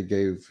rid of him, but they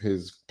gave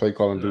his play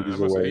calling duties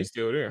away. He's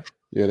still there.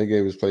 Yeah, they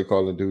gave his play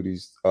calling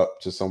duties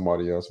up to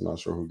somebody else. I'm not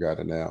sure who got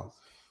it now.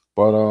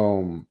 But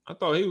I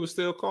thought he was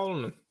still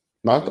calling them.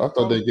 No, I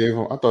thought they gave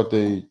him. I thought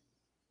they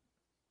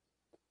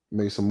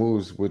made some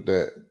moves with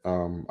that.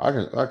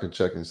 I can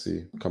check and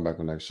see, come back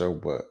on next show,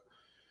 but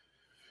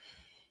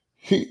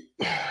he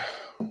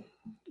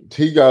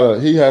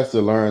has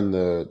to learn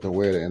the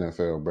way of the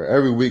NFL, bro.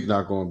 Every week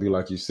not going to be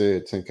like you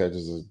said, 10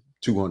 catches is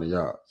 200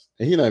 yards,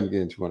 and he's not even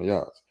getting 200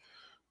 yards.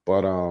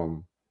 But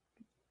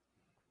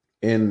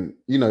and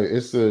you know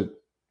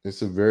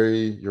you're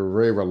very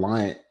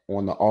reliant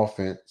on the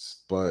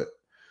offense, but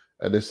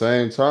at the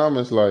same time,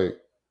 it's like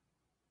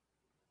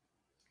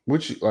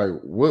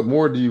what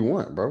more do you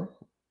want, bro?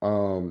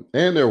 And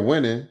they're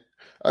winning.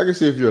 I can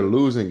see if you're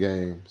losing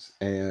games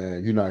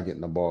and you're not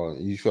getting the ball,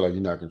 and you feel like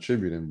you're not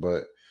contributing,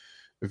 but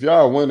if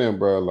y'all winning,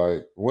 bro,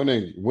 like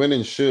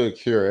winning should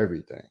cure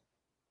everything.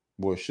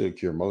 Well, it should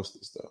cure most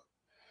of the stuff.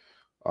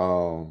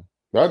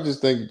 But I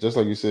just think, just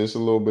like you said, it's a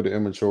little bit of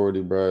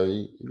immaturity, bro.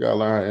 You gotta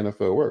learn how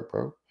NFL work,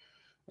 bro.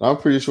 And I'm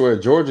pretty sure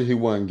at Georgia he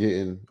wasn't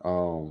getting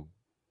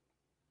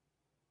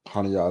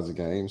 100 yards a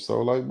game.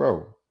 So, like,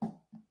 bro,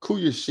 cool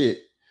your shit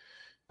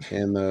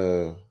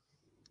and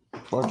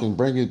fucking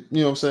bring it.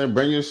 You know what I'm saying?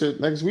 Bring your shit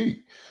next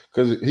week,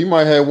 because he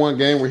might have one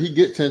game where he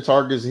get 10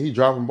 targets and he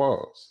dropping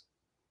balls.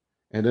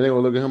 And then they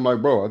will look at him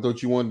like, bro, I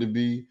thought you wanted to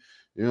be,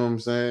 you know what I'm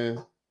saying,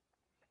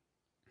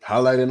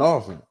 highlighting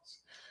offense.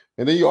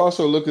 And then you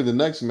also look at the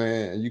next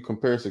man and you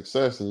compare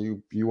success,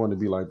 and you want to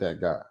be like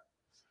that guy.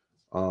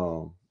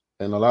 And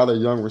a lot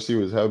of young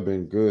receivers have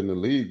been good in the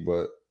league,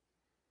 but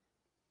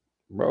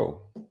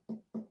bro,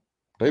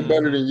 they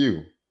better than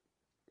you,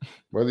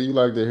 whether you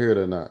like to hear it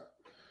or not.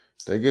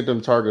 They get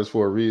them targets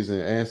for a reason,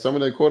 and some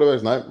of their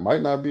quarterbacks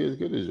might not be as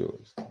good as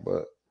yours,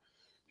 but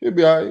he'll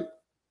be all right.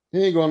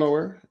 He ain't going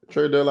nowhere.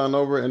 Trade deadline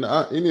over, and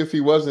even if he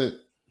wasn't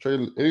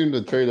even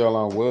the trade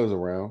deadline was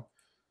around,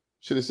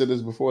 should have said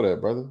this before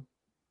that, brother.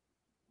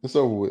 It's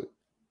over with.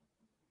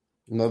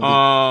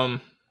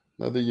 Another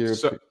year,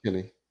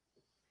 Kenny.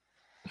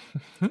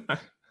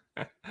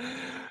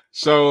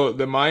 So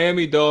the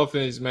Miami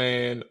Dolphins,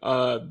 man,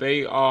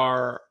 they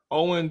are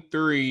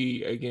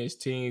 0-3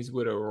 against teams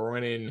with a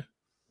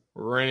winning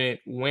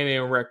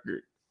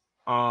record.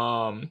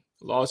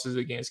 Losses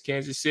against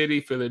Kansas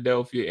City,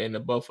 Philadelphia, and the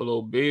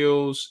Buffalo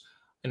Bills,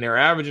 and they're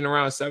averaging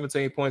around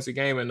 17 points a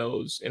game in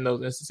those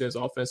instances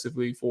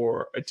offensively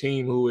for a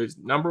team who is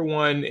number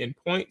one in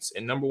points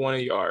and number one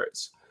in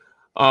yards.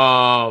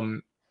 Are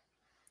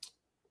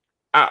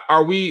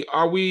we?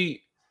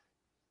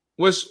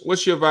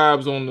 What's your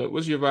vibes on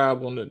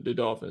the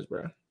Dolphins,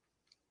 bro?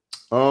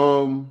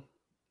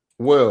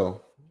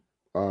 Well,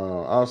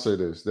 I'll say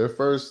this: their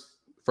first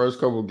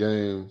couple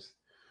games,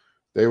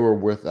 they were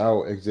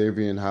without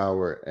Xavier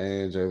Howard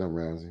and Jalen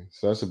Ramsey.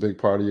 So that's a big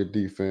part of your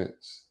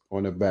defense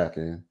on the back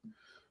end.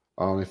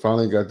 They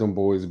finally got them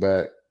boys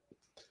back.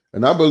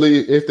 And I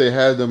believe if they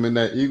had them in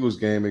that Eagles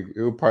game, it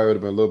would probably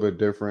have been a little bit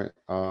different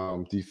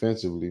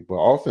defensively. But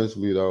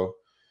offensively, though,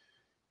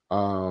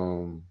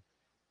 I'm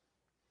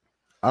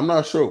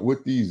not sure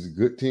what these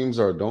good teams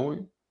are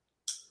doing.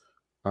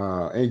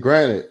 And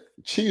granted,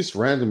 Chiefs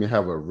randomly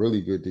have a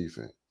really good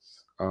defense.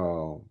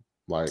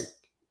 Like,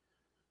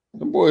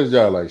 them boys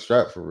got like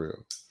strapped for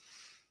real.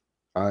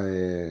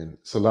 And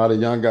it's a lot of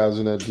young guys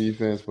in that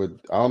defense, but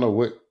I don't know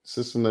what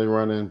system they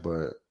run in,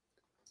 but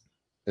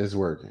it's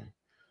working.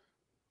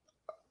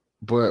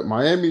 But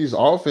Miami's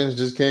offense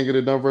just can't get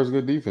it done versus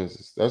good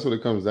defenses. That's what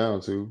it comes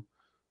down to.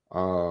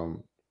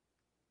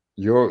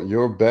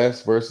 Your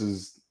best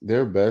versus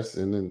their best,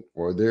 and then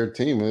or their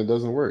team, and it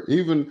doesn't work.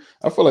 I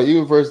feel like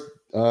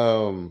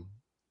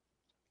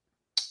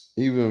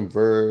even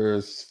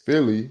versus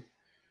Philly,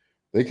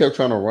 they kept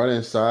trying to run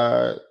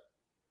inside,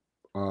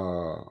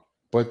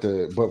 but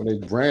when they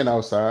ran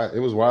outside, it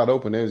was wide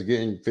open. They was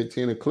getting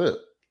 15 a clip.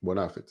 Well,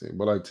 not 15,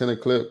 but like 10 a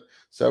clip,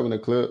 7 a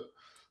clip.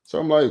 So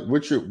I'm like,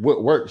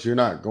 what works? You're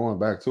not going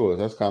back to us.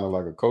 That's kind of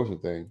like a coaching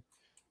thing.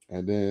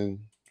 And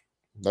then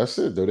that's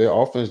it, though. Their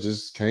offense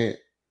just can't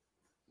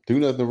do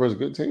nothing versus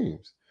good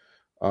teams.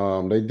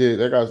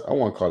 They got, I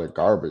won't call it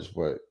garbage,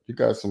 but you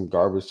got some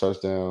garbage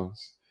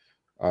touchdowns.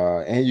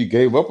 And you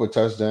gave up a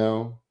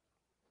touchdown.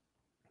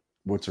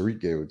 Well,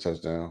 Tariq gave a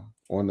touchdown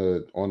on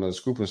the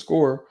scoop and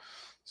score.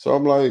 So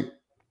I'm like,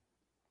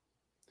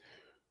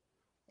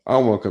 I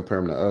don't want to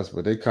compare them to us,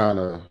 but they kind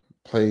of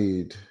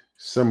played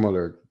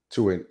similar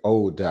to an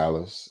old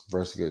Dallas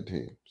versus good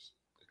teams.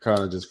 Kind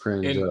of just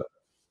cringe up.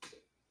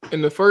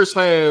 In the first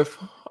half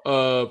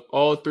of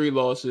all three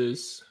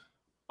losses,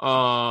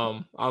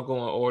 I'll go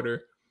in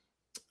order.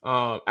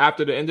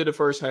 After the end of the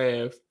first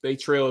half, they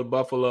trailed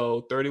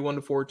Buffalo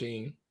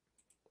 31-14.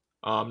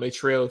 They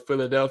trailed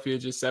Philadelphia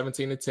just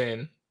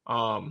 17-10.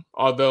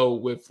 Although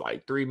with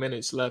like 3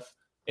 minutes left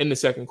in the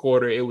second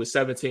quarter, it was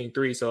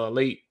 17-3. So a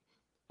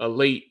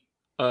late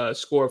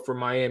score for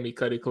Miami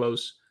cut it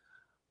close.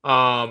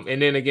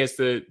 And then against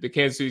the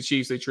Kansas City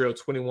Chiefs, they trailed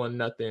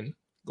 21-0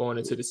 going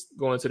into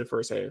the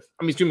first half.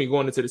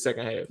 Going into the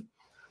second half.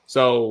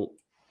 So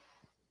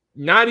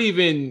not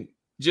even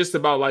just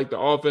about like the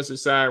offensive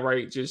side,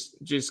 right?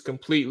 Just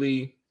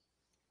completely,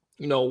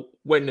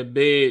 wetting the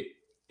bed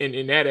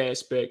in that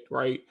aspect,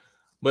 right?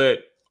 But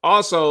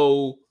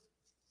also,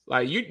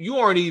 like you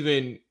aren't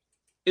even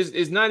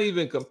it's not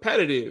even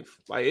competitive.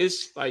 Like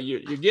it's like you're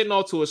getting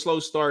off to a slow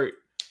start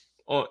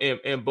on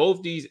in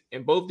both these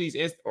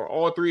or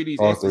all three of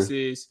these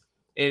instances,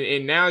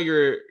 and now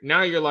you're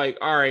like,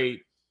 all right,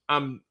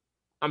 I'm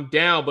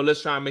down, but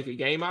let's try and make a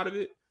game out of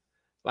it.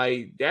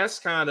 Like that's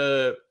kind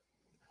of,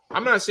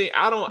 I'm not saying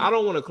I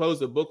don't want to close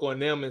the book on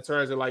them in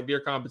terms of like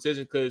their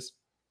competition, because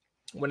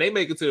when they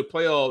make it to the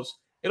playoffs,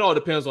 it all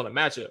depends on the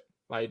matchup.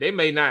 Like they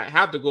may not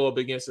have to go up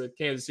against a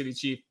Kansas City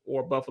Chief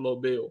or Buffalo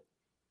Bill.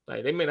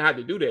 Like they may not have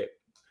to do that.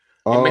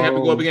 They may have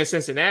to go up against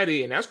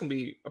Cincinnati, and that's going to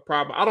be a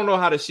problem. I don't know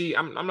how the sheet.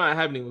 I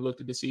haven't even looked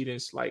at the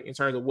seedings, like in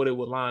terms of what it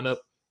would line up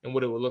and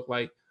what it would look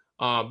like.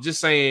 Just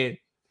saying,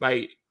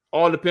 like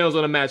all depends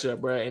on the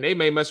matchup, bro. And they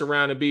may mess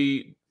around and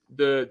be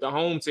the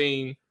home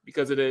team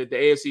because of the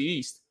AFC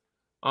East.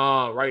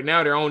 Right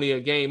now they're only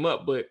a game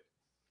up, but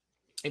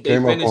if they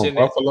finish in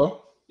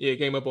Buffalo, yeah,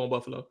 came up on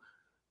Buffalo.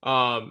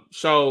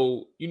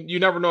 So you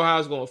never know how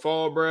it's going to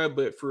fall, bro.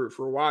 But for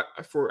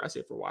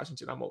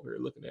Washington, I'm over here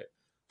looking at.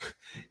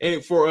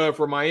 And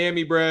for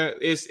Miami, bro,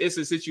 it's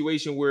a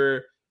situation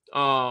where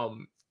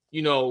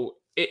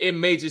it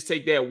may just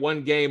take that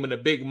one game in a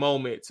big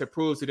moment to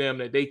prove to them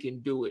that they can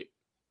do it,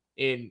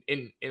 and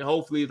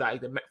hopefully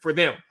for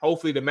them,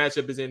 hopefully the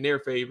matchup is in their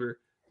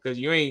favor, because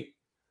you ain't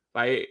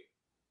like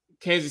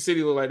Kansas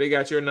City look like they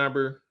got your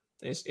number,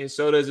 and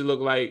so does it look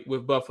like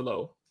with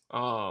Buffalo.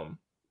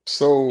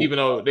 So even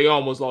though they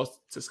almost lost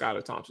to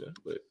Skylar Thompson,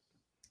 but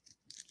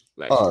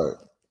all right.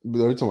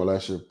 We're talking about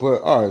last year,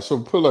 but all right. So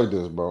put it like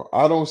this, bro.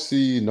 I don't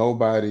see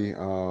nobody. I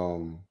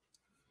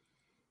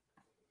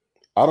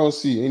don't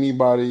see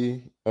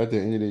anybody at the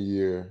end of the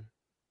year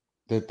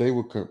that they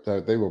would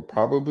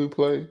probably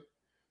play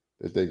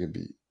that they could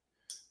beat.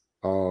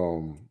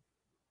 Cause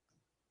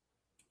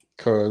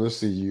let's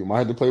see, you might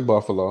have to play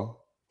Buffalo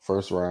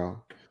first round.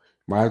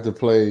 Might have to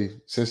play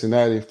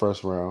Cincinnati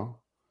first round.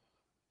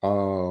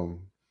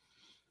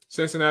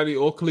 Cincinnati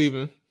or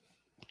Cleveland.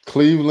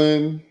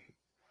 Cleveland.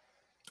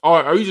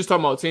 Or are you just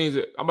talking about teams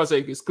that I'm about to say,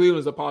 because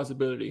Cleveland's a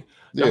possibility.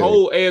 The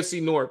whole AFC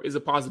North is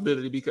a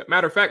possibility, because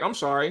matter of fact, I'm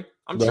sorry.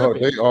 I'm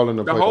tripping. They all in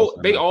the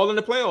playoffs. They all in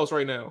the playoffs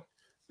right now.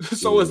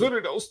 So it's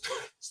literally those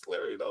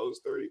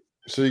three.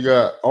 So you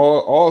got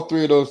all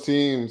three of those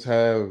teams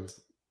have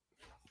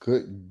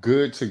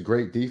good to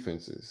great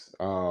defenses.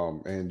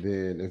 And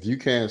then if you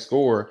can't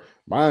score,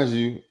 mind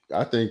you,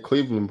 I think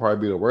Cleveland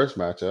probably be the worst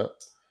matchup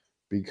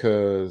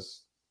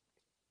because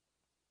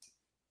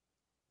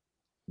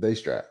they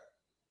strap.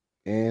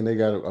 And they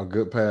got a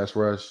good pass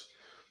rush.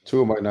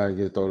 Tua might not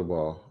get throw the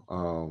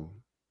ball.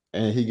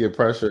 And he get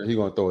pressure. He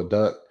gonna throw a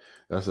duck.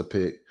 That's a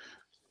pick.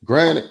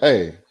 Granted,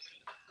 hey,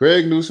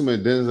 Greg Newsome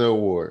and Denzel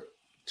Ward,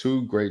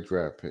 2 great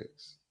draft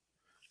picks.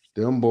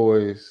 Them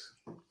boys.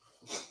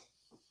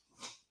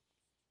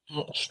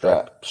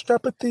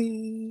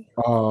 Strapathy.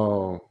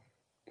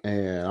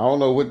 And I don't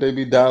know what they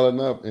be dialing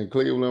up in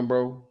Cleveland,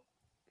 bro.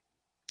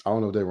 I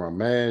don't know if they run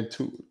man,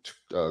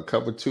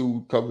 cover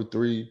 2, cover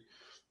 3,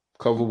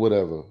 cover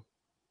whatever.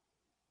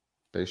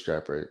 They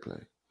strap ready play,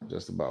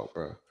 just about,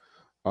 bro.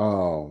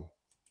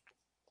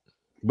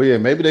 But yeah,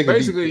 maybe they can.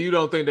 Basically, you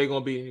don't think they're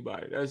gonna beat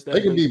anybody.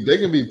 They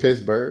can be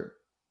Pittsburgh,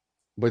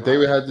 but they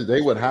would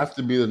have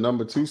to be the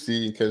number 2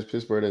 seed and catch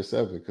Pittsburgh at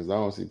 7, because I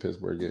don't see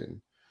Pittsburgh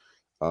getting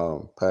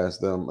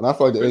past them. And I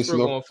feel like the Pittsburgh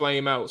gonna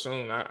flame out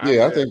soon. I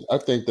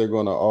think they're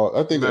gonna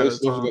I think the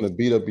AFC are gonna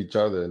beat up each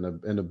other,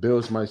 and the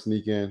Bills might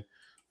sneak in,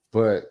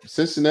 but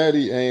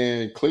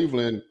Cincinnati,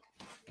 Cleveland,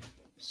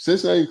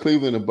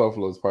 and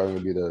Buffalo is probably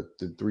gonna be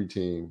the 3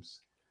 teams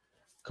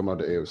come out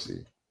the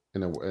AFC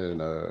in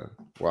a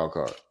wild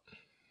card.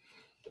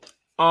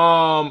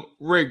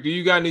 Rick, do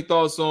you got any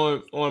thoughts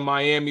on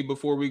Miami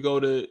before we go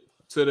to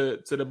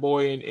the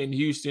boy in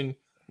Houston?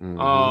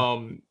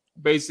 Mm-hmm.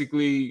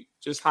 Basically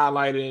just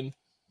highlighting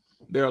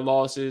their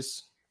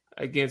losses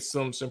against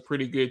some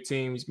pretty good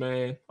teams,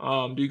 man.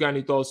 Do you got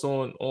any thoughts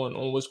on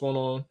what's going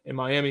on in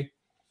Miami?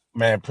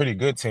 Man, pretty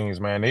good teams,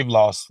 man. They've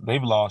lost to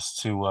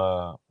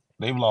all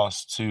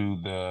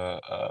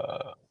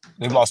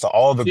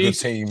the good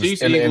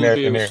teams in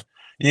their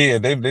yeah,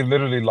 they've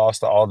literally lost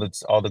to all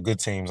the good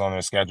teams on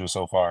their schedule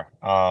so far.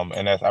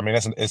 And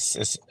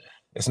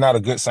it's not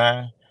a good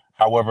sign.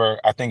 However,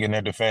 I think in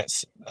their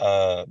defense,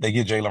 they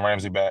get Jalen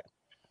Ramsey back.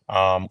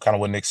 Kind of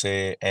what Nick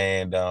said,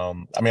 and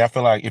I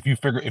feel like if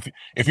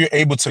you're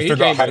able to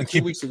figure out how to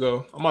keep 2 weeks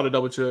ago, I'm about to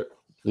double check.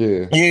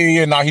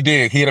 Yeah. No, he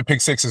did. He had a pick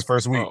 6 his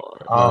first week.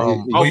 For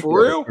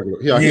real?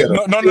 Yeah.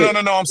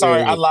 No. I'm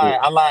sorry. I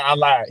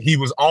lied. He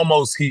was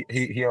almost.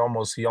 He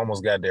almost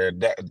got there.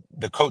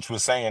 The coach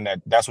was saying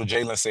that's what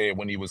Jalen said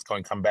when he was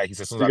going to come back. He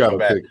said, "As soon as I come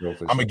back,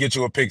 I'm gonna get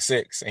you a pick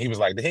 6." And he was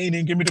like, "He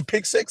didn't give me the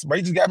pick 6, but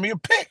he just got me a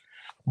pick."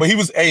 But he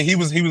looked like he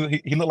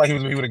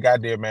would have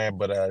got there, man.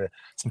 But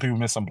some people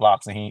missed some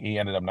blocks, and he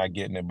ended up not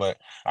getting it. But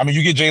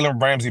you get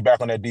Jalen Ramsey back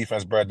on that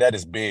defense, bro. That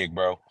is big,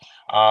 bro.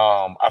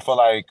 I feel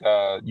like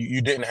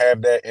you didn't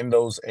have that in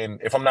those, and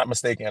if I'm not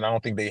mistaken, I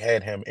don't think they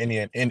had him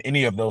in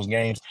any of those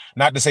games.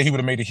 Not to say he would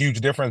have made a huge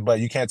difference, but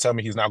you can't tell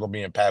me he's not going to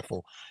be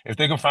impactful. If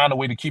they can find a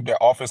way to keep their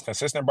offense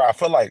consistent, bro, I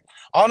feel like,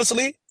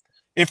 honestly,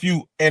 if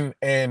you and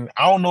I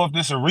don't know if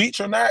this is a reach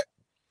or not,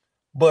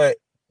 but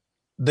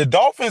the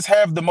Dolphins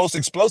have the most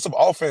explosive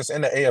offense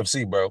in the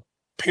AFC, bro.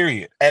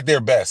 Period. At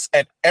their best.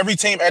 At every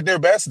team at their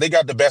best, they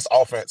got the best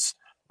offense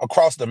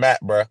across the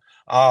map, bro.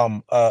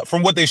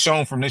 From what they've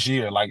shown from this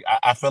year, like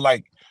I feel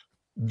like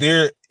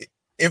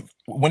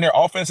when their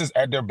offense is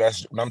at their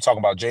best, I'm talking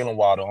about Jalen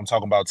Waddle, I'm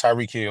talking about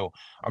Tyreek Hill,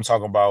 I'm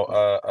talking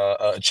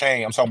about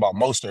Chain, I'm talking about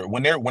Mostert.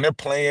 When they're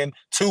playing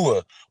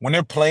Tua, when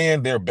they're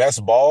playing their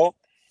best ball,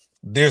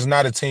 there's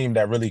not a team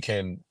that really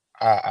can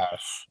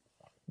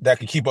that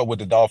can keep up with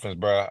the Dolphins,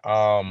 bro.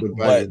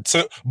 But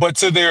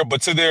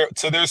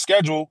to their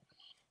schedule,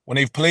 when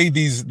they've played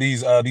these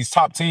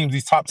top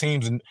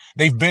teams, and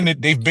they've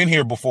been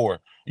here before,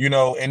 you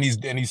know, and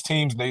these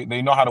teams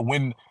they know how to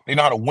win. They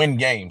know how to win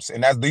games,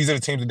 and these are the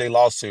teams that they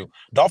lost to.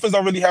 Dolphins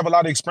don't really have a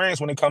lot of experience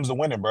when it comes to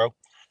winning, bro,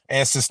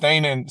 and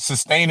sustaining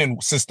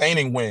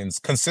wins,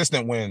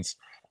 consistent wins,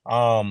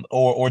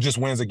 or just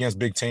wins against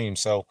big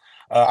teams. So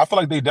I feel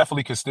like they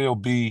definitely could still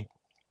be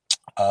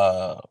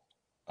a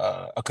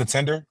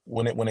contender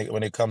when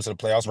it comes to the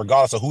playoffs,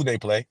 regardless of who they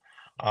play.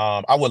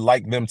 I would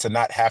like them to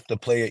not have to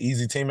play an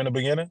easy team in the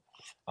beginning,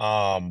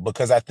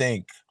 because I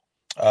think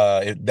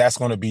that's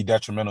going to be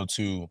detrimental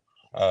to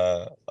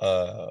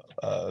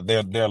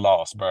their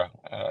loss, bro.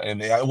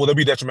 They'll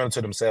be detrimental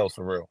to themselves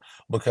for real,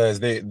 because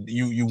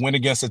you win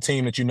against a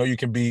team that you know you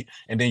can beat,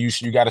 and then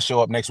you got to show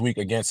up next week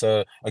against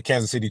a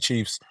Kansas City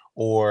Chiefs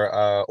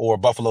or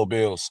Buffalo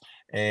Bills,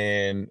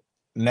 and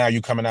now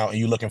you coming out and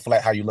you looking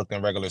flat how you looked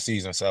in regular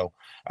season. So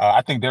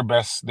I think their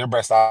best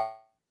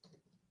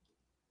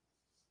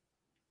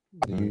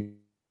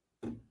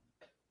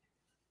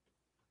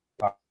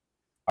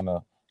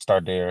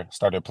start their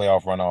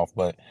playoff run off,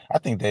 but I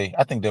think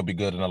they'll be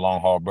good in the long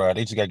haul, bro.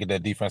 They just gotta get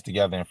that defense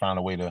together and find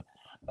a way to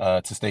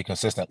stay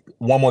consistent.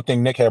 One more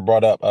thing Nick had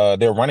brought up,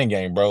 their running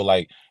game, bro.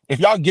 Like, if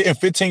y'all getting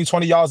 15,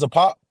 20 yards a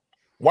pop,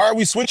 why are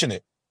we switching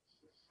it?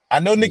 I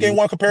know Nick ain't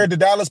want to compare it to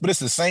Dallas, but it's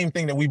the same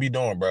thing that we be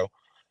doing, bro.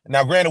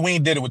 Now, granted, we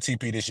ain't did it with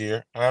TP this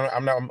year.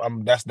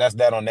 That's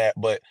that on that.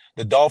 But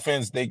the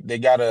Dolphins, they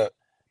gotta.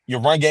 Your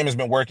run game has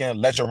been working.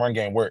 Let your run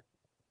game work.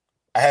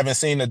 I haven't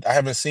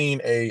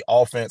seen a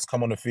offense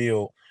come on the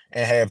field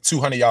and have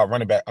 200-yard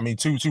running back. I mean,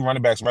 two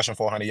running backs rushing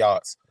 400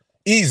 yards.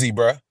 Easy,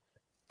 bro.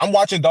 I'm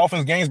watching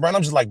Dolphins games, bro, and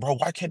I'm just like, bro,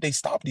 why can't they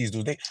stop these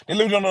dudes? They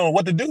literally don't know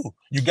what to do.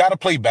 You got to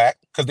play back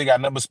because they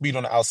got number speed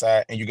on the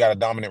outside, and you got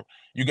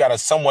a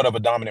somewhat of a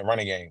dominant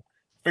running game.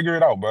 Figure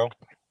it out, bro.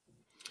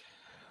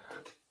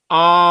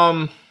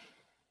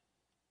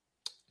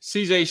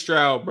 CJ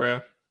Stroud,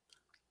 bro.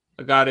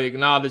 I gotta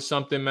acknowledge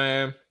something,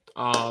 man.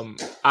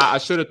 I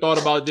should have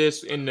thought about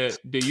this in the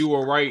you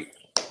were right.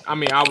 I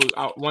mean,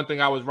 one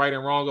thing I was right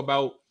and wrong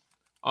about.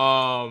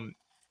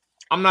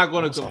 I'm not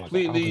going to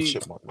completely.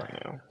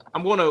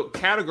 I'm going to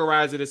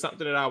categorize it as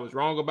something that I was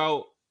wrong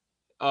about.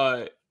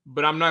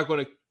 But I'm not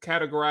going to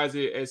categorize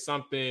it as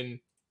something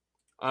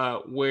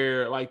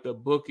where like the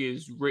book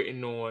is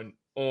written on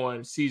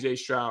CJ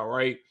Stroud,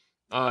 right?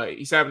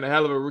 He's having a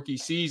hell of a rookie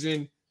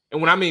season.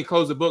 And when I mean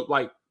close the book,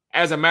 like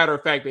as a matter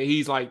of fact that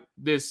he's like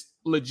this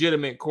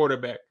legitimate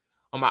quarterback.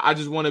 I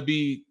just want to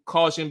be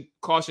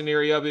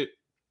cautionary of it,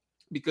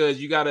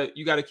 because you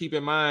gotta keep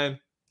in mind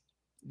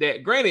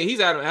that granted he's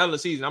having a hell of a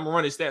season. I'm gonna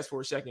run his stats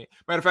for a second.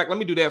 Matter of fact, let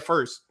me do that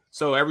first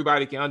so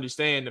everybody can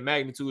understand the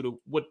magnitude of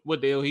what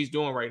the hell he's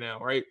doing right now,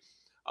 right?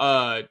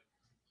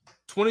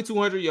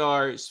 2,200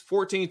 yards,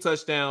 14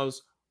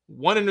 touchdowns,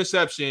 1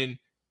 interception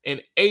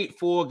in 8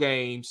 full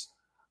games.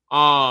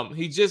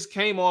 He just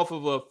came off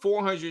of a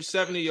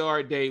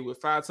 470-yard day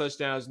with 5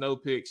 touchdowns, no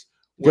picks.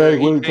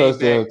 Greg Willie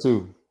touchdown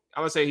too. I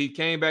would say he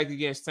came back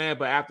against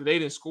Tampa after they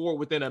didn't score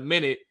within a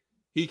minute.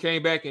 He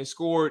came back and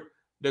scored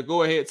the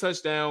go-ahead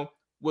touchdown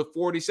with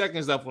 40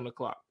 seconds left on the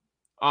clock.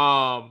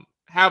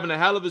 Having a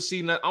hell of a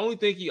season. I only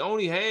think he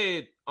only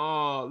had,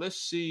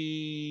 let's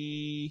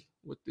see,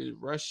 with the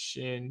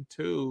rushing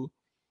too.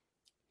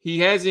 He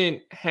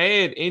hasn't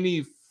had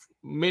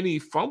many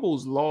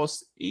fumbles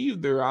lost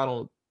either, I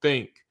don't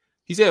think.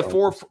 He's had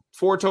four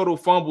total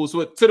fumbles,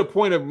 so to the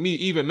point of me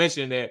even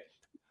mentioning that.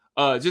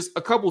 Just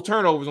a couple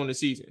turnovers on the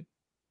season.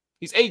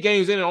 He's 8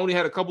 games in and only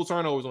had a couple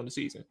turnovers on the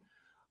season.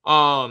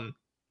 Now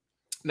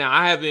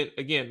I haven't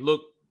again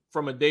looked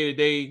from a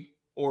day-to-day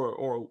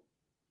or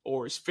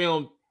his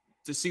film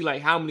to see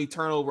like how many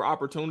turnover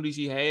opportunities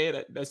he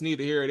had. That's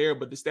neither here or there,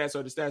 but the stats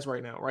are the stats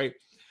right now, right?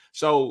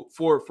 So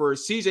for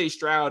CJ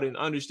Stroud and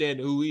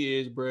understanding who he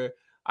is, bro,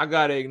 I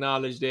gotta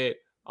acknowledge that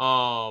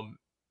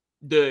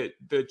the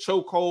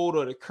chokehold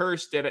or the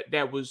curse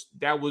that was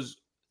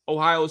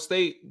Ohio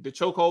State, the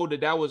chokehold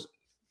that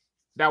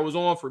was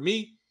on for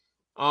me.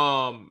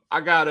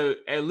 I gotta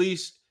at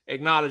least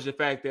acknowledge the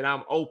fact that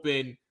I'm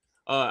open.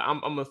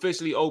 I'm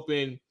officially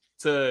open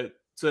to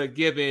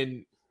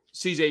giving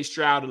CJ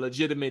Stroud a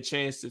legitimate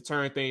chance to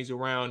turn things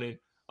around, and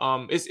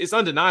it's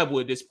undeniable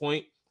at this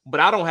point. But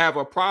I don't have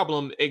a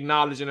problem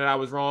acknowledging that I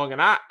was wrong,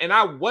 and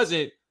I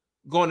wasn't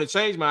going to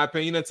change my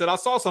opinion until I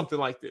saw something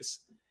like this.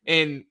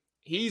 And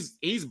he's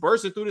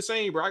bursting through the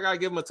scene, bro. I gotta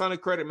give him a ton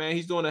of credit, man.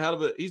 He's doing a hell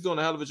of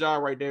a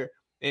job right there.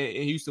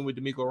 in Houston with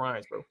DeMeco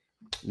Ryans, bro.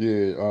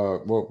 Yeah,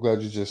 well,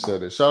 glad you just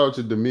said it. Shout out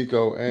to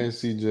DeMeco and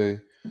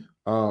CJ.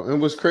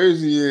 And what's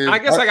crazy is I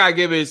guess I gotta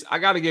give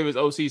his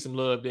OC some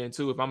love then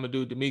too. If I'm gonna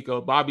do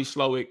DeMeco, Bobby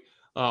Slowick,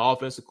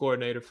 offensive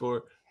coordinator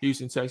for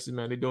Houston, Texas,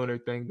 man, they're doing their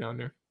thing down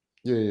there.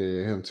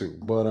 Yeah, him too.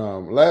 But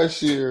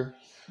last year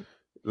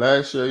I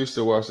used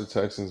to watch the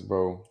Texans,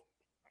 bro.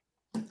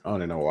 I don't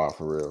even know why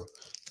for real.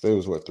 They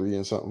was 3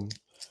 and something.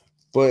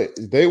 But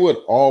they would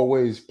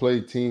always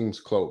play teams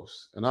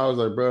close. And I was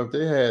like, bro, if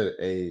they had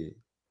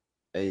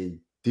a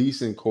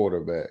decent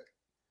quarterback,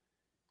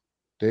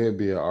 they'd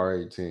be an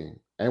R8 team.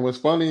 And what's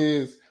funny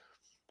is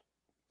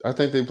I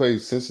think they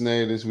played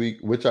Cincinnati this week,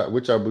 which I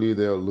believe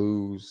they'll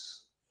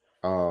lose.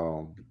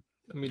 Let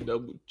me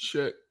double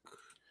check.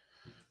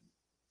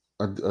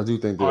 I do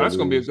think they'll that's lose.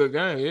 Gonna be a good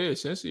game. Yeah,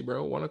 Cincy,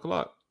 bro,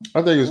 1:00.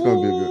 I think it's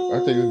gonna be a good. I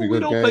think it'll be a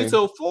good game. We don't play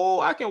till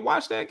 4. I can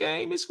watch that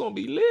game. It's gonna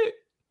be lit.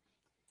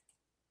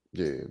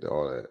 Yeah,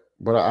 all that.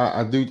 But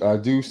I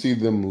do see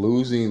them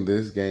losing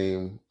this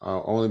game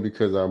only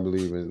because I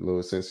believe in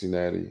little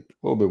Cincinnati a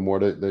little bit more.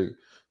 They a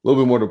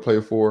little bit more to play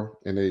for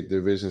in a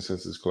division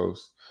since it's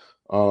close.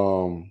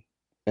 And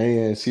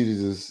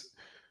CJ just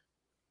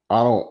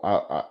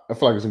I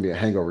feel like it's gonna be a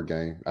hangover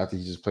game after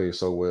he just played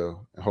so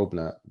well. I hope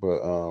not,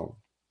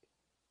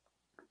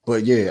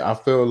 but yeah, I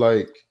feel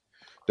like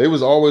they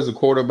was always a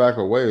quarterback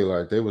away.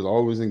 Like they was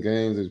always in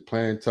games. They was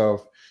playing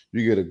tough.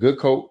 You get a good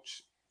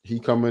coach. He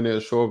come in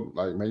there,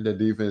 make that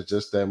defense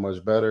just that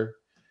much better.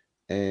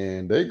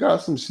 And they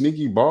got some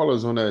sneaky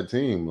ballers on that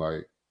team.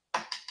 Like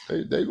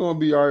they gonna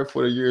be all right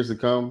for the years to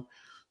come.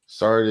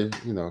 Sorry to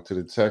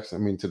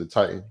the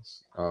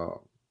Titans.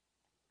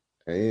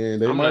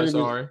 And they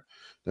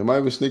might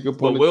even sneak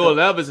up on. But Will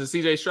Levis and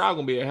CJ Stroud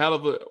gonna be a hell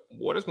of a.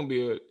 What is gonna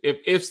be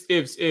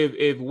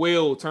if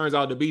Will turns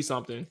out to be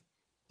something,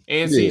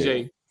 and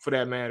CJ for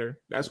that matter,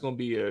 that's gonna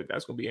be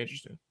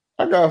interesting.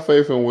 I got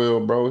faith in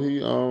Will, bro. He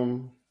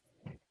gonna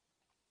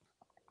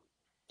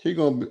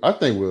be. I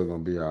think Will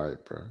gonna be all right,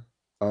 bro.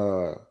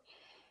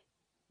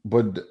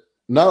 But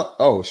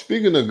now,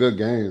 speaking of good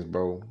games,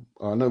 bro.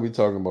 I know we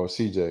talking about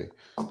CJ.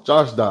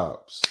 Josh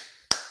Dobbs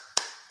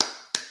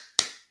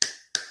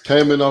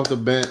came in off the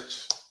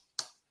bench,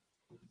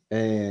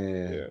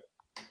 and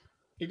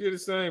he did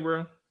his thing,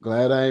 bro.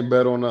 Glad I ain't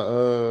bet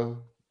on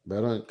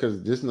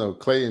because this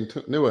Clayton.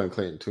 It wasn't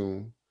Clayton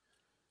Tune.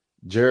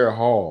 Jared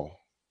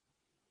Hall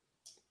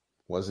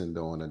wasn't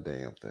doing a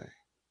damn thing.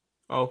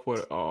 Oh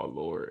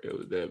Lord, it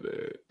was that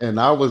bad. And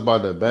I was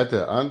about to bet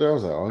the under. I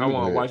was like, I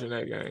wasn't watching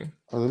that game.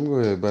 Let me go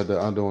ahead and bet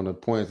the under on the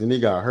points. And he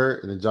got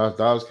hurt, and then Josh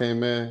Dobbs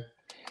came in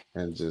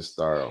and just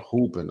started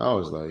hooping. I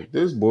was like,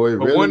 this boy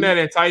but wouldn't that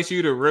entice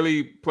you to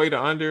really play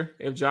the under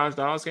if Josh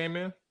Dobbs came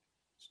in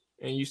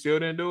and you still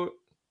didn't do it?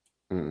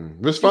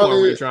 What's funny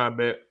really trying to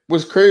bet.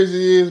 What's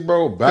crazy is,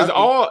 bro,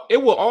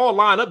 it will all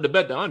line up to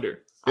bet the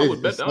under. I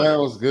would bet the under.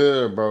 Sounds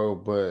good, bro,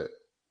 but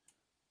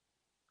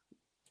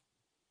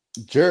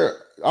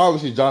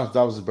obviously Josh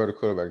Dobbs is a better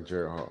quarterback than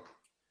Jared Hall.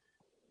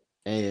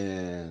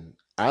 And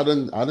I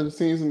didn't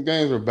see some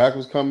games where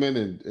backwards come in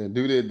and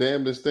do their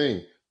damnedest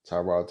thing.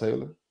 Tyrod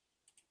Taylor.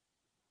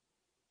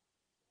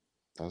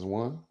 That's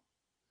one.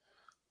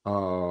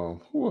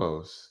 Who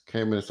else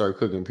came in and started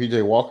cooking?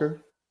 PJ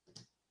Walker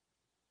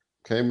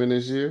came in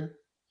this year,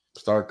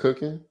 started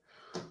cooking.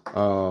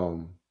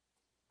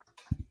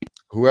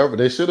 Whoever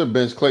they should have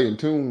benched Clayton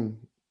Tune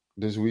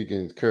this week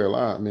in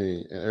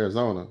in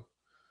Arizona.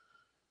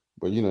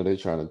 But they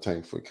trying to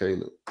tank for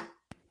Caleb.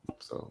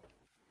 So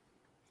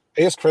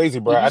it's crazy,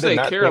 bro. Did you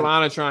say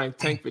Carolina trying to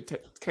tank for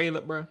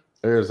Caleb, bro?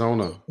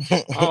 Arizona. I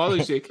thought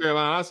you said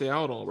Carolina. I said,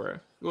 hold on, bro.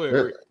 Go ahead,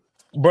 Rick.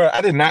 Bro,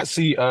 I did not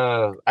see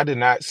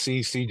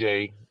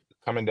CJ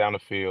coming down the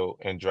field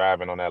and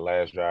driving on that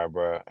last drive,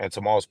 bro. And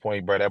to Maul's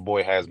point, bro, that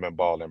boy has been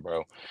balling,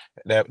 bro.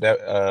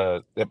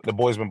 The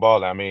boy's been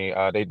balling. I mean,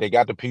 they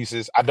got the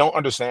pieces. I don't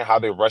understand how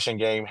their rushing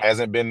game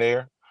hasn't been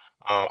there.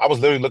 I was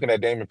literally looking at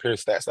Damian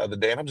Pierce stats the other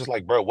day, and I'm just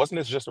like, bro, wasn't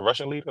this just a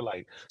rushing leader?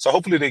 Like, so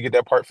hopefully they get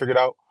that part figured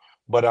out.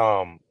 But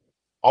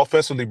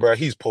offensively, bro,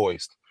 he's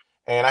poised.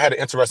 And I had an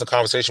interesting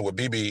conversation with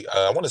BB,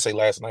 I want to say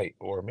last night,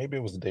 or maybe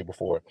it was the day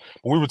before.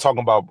 But we were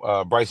talking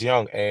about Bryce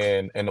Young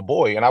and the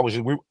boy, and I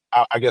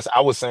guess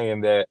I was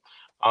saying that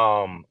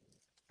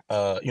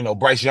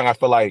Bryce Young, I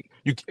feel like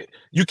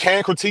you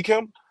can critique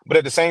him, but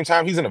at the same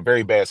time, he's in a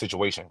very bad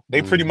situation.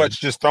 They pretty much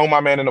just throw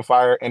my man in the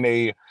fire, and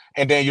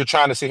then you're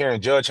trying to sit here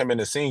and judge him in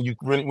the scene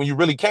when you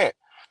really can't.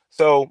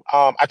 So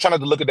I try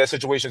not to look at that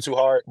situation too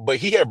hard, but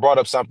he had brought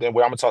up something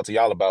where I'm gonna talk to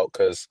y'all about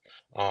because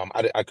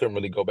I couldn't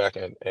really go back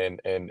and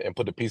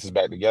put the pieces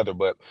back together.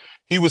 But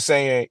he's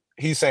saying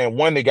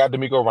one, they got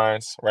DeMeco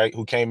Ryans, right,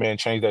 who came in and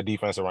changed that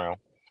defense around.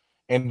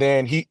 And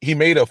then he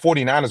made a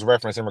 49ers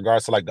reference in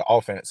regards to like the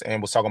offense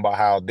and was talking about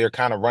how they're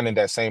kind of running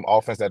that same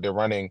offense that they're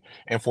running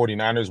in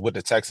 49ers with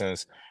the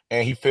Texans.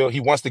 And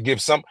he wants to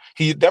give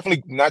he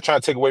definitely not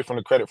trying to take away from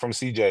the credit from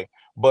CJ,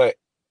 but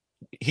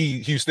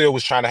he still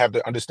was trying to have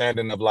the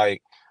understanding of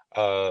like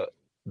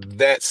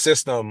that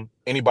system,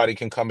 anybody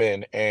can come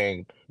in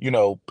and,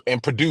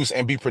 and produce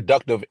and be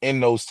productive in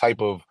those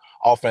type of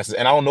offenses.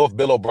 And I don't know if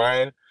Bill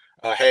O'Brien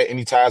had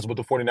any ties with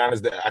the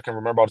 49ers that I can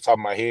remember off the top of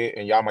my head,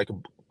 and y'all might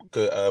could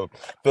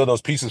fill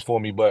those pieces for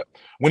me. But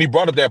when he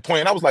brought up that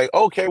point, I was like,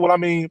 okay, well, I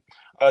mean,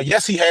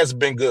 yes, he has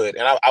been good.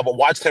 And I've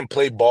watched him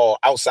play ball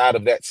outside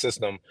of that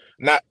system,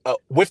 not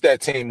with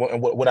that team.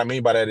 And what I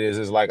mean by that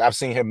is like I've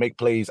seen him make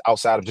plays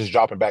outside of just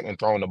dropping back and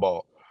throwing the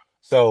ball.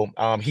 So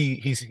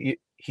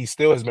he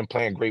still has been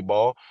playing great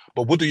ball.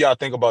 But what do y'all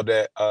think about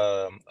that,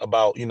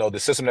 about, you know, the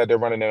system that they're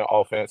running in the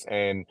offense,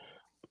 and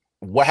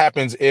what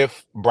happens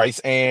if Bryce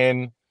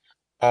and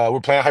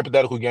we're playing a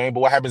hypothetical game, but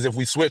what happens if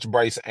we switch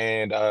Bryce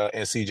and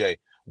CJ?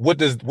 What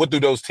do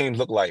those teams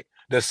look like?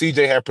 Does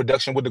CJ have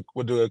production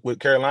with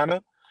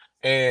Carolina,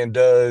 and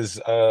does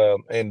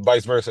and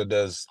vice versa?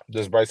 Does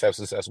Bryce have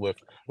success with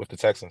the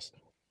Texans?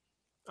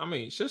 I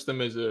mean,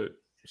 system is a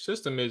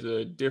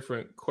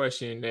different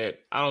question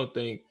that I don't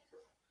think.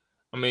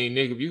 I mean,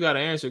 Nick, if you got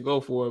an answer, go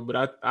for it.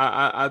 But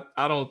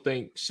I don't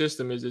think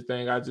system is the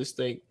thing. I just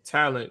think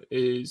talent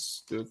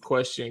is the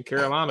question.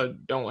 Carolina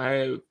don't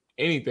have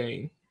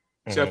anything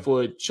except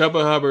for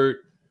Chuba Hubbard,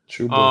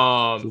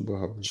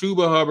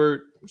 Chuba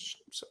Hubbard,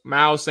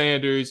 Miles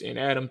Sanders, and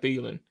Adam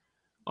Thielen.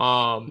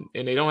 And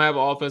they don't have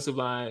an offensive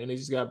line, and they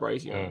just got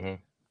Bryce Young.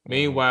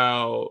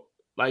 Meanwhile,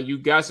 like, you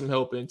got some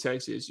help in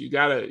Texas. You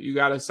got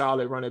a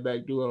solid running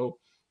back duo.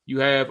 You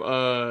have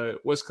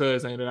what's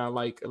Cuz name that I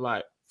like a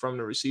lot from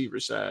the receiver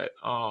side.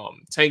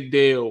 Tank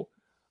Dell.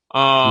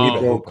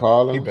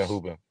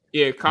 Collins.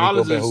 Yeah,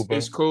 Collins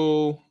is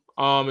cool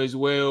as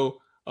well.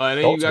 And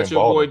then you got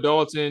your boy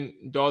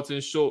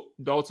Dalton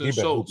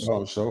Schultz.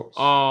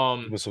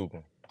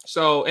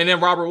 So, and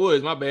then Robert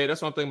Woods, my bad.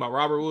 That's what I'm thinking about.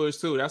 Robert Woods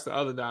too. That's the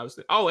other guy.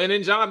 Oh, and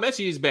then John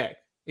Mechie is back.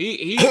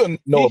 He came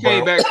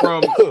back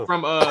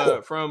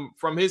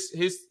from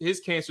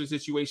his cancer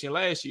situation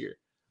last year,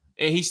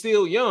 and he's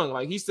still young.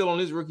 Like, he's still on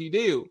his rookie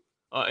deal.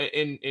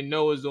 And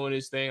Noah's doing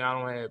his thing. I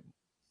don't have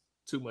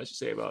too much to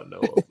say about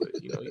Noah,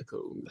 but, you know, he's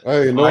cool.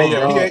 Hey,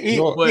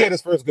 he had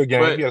his first good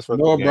game.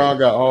 Noah Brown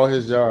got all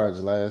his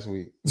yards last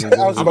week. I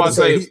was about to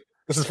say, this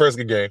is his first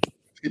good game.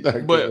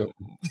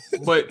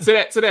 But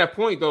to that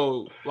point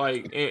though,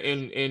 like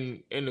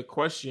in the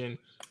question,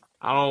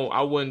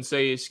 I wouldn't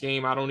say it's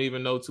scheme. I don't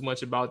even know too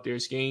much about their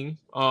scheme.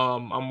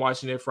 I'm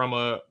watching it from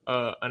an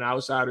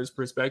outsider's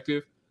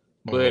perspective,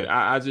 but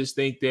I just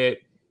think that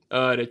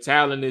the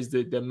talent is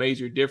the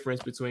major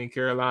difference between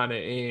Carolina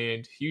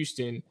and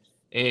Houston.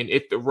 And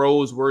if the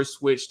roles were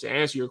switched, to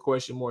answer your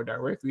question more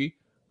directly,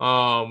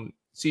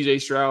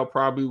 CJ Stroud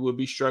probably would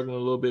be struggling a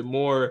little bit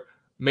more,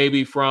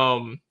 maybe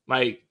from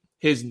like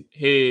his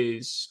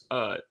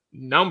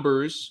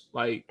numbers.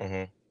 Like,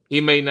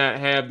 he may not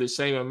have the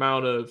same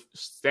amount of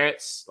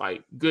stats,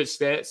 like good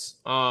stats.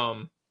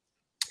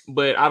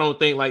 But I don't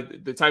think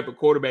like the type of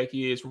quarterback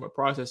he is from a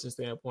processing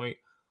standpoint,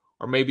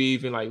 or maybe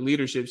even like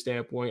leadership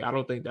standpoint, I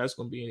don't think that's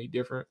going to be any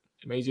different.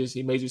 He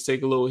may just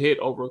take a little hit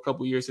over a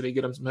couple years so they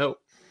get him some help.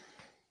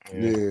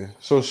 Yeah.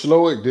 So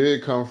Slowick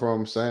did come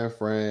from San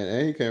Fran,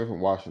 and he came from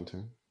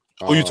Washington.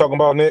 Who you talking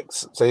about, Nick?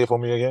 Say it for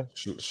me again.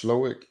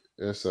 Slowick.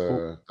 That's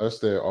their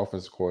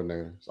offensive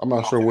coordinator. I'm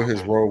not sure what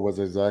his role was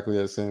exactly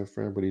at San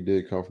Fran, but he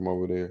did come from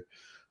over there.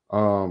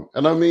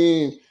 And I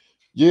mean,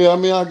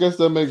 I guess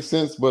that makes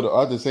sense. But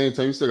at the same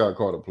time, you still got to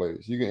call the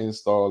plays. You can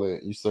install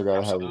it. You still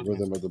got to have a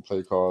rhythm as the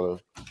play caller.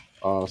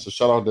 So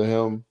shout out to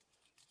him.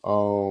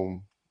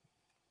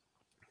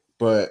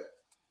 But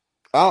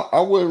I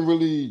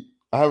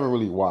haven't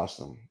really watched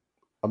them.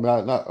 I mean,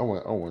 I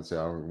wouldn't say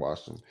I haven't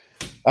watched them.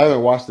 I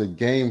haven't watched the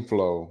game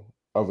flow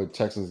of a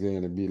Texans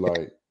game to be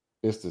like,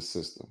 it's the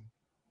system.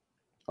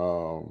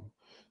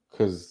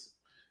 Because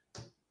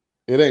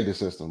it ain't the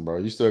system, bro.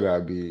 You still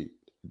gotta be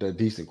the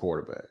decent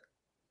quarterback.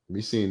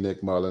 We seen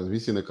Nick Mullins. We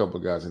seen a couple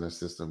guys in the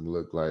system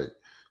look like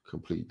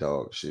complete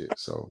dog shit.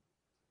 So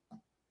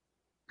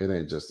it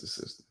ain't just the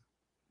system.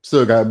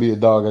 Still gotta be a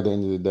dog at the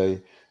end of the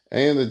day,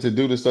 and to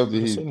do the stuff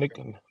that he's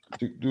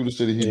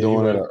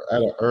doing at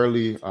an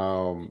early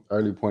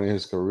point in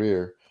his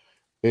career.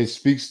 It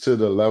speaks to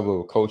the level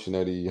of coaching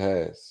that he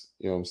has.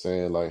 You know what I'm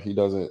saying? Like, he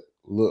doesn't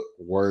look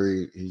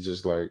worried. He's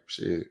just like,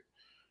 shit,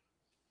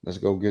 let's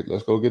go get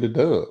a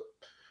dub.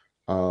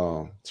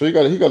 So he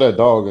got that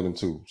dog in him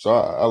too. So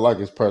I like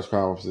his press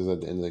conferences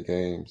at the end of the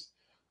games.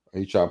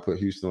 He try to put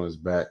Houston on his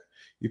back.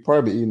 He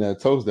probably be eating that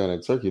toast down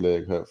at Turkey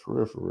Leg Hut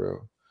for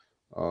real.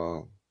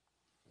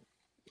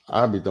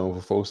 I'd be throwing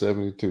for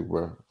 472,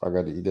 bro. If I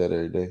got to eat that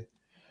every day.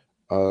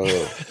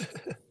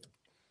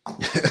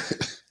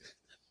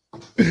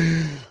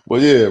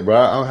 Well, yeah, bro.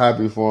 I'm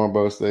happy for him,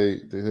 bro. They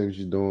what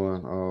you're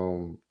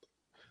doing.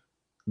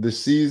 The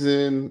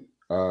season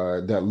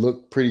that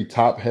looked pretty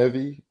top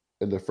heavy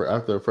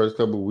after the first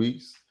couple of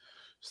weeks,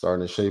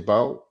 starting to shape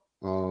out.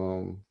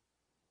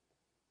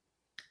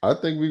 I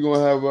think we're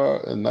gonna have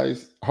a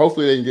nice.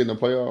 Hopefully, they can get in the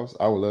playoffs.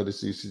 I would love to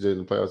see CJ in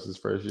the playoffs his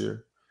first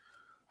year.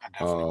 I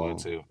definitely would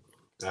too.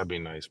 That'd be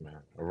nice, man.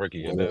 A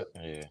rookie in that.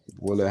 Yeah.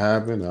 Will it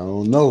happen? I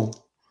don't know.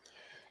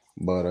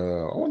 But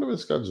I wonder what the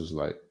schedule's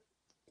like.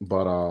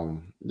 But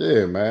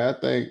yeah, man, I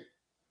think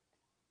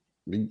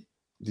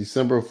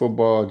December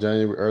football,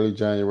 early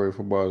January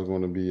football is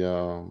going to be.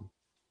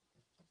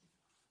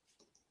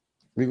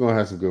 We're gonna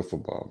have some good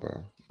football,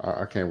 bro.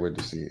 I can't wait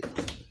to see it.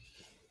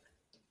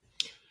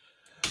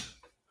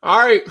 All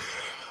right.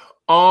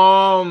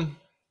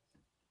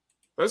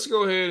 Let's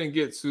go ahead and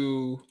get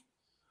to,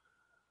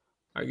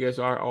 I guess,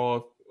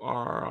 our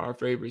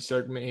favorite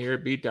segment here.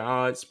 Beat the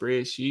odds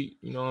spreadsheet.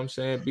 You know what I'm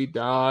saying? Beat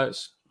the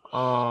odds.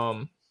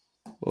 I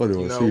don't want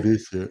to see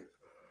this shit.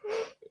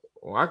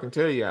 Well, I can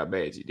tell you how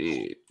bad you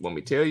did. Want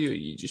me to tell you, or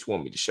you just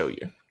want me to show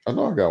you? I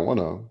know I got one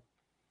of them.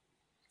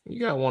 You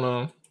got one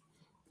of them.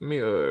 Let me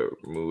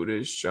remove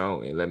this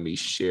show and let me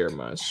share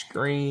my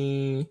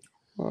screen.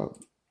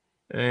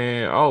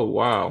 And oh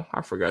wow,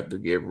 I forgot to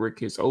give Rick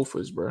his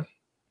offers, bro.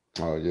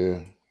 Oh yeah,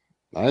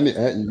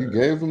 you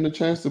gave him the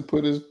chance to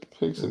put his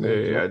picks in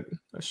there. Yeah,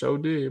 I sure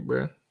did,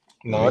 bro.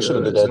 No, I should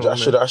have did that.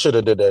 I should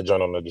have did that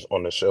joint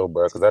on the show,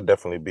 bro, because that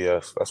definitely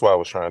BS. That's what I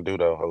was trying to do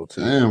the whole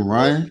time. Damn,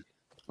 Ryan.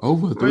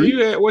 Over 3. You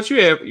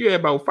had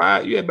about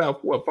 5. You had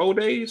about 4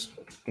 days.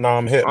 No,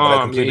 I'm hit, but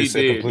I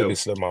completely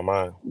slipped my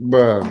mind,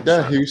 bro.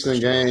 That Houston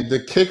game, the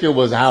kicker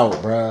was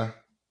out, bro.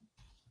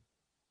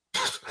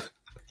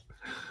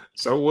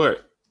 So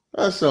what?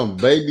 That's some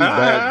baby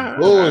back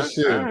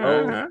bullshit,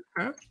 bro.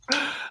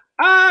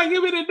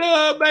 Give me the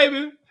dub,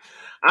 baby.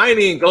 I ain't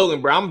even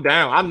golden, bro. I'm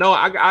down. I know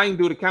I ain't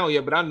do the count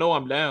yet, but I know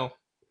I'm down.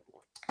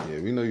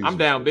 Yeah, we know you. I'm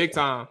down big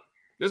time.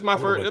 This is my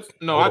first.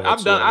 No,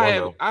 I've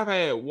done. I've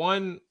had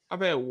one. I've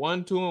had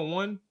 1, 2, and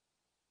 1.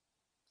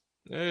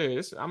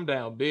 Yeah, I'm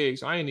down big,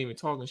 so I ain't even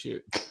talking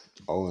shit.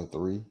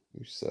 0-3.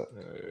 You suck.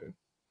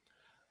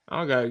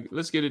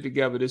 Let's get it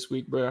together this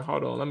week, bro.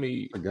 Hold on. Let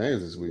me. The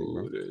games this week,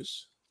 bro.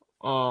 This.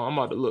 I'm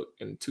about to look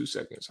in 2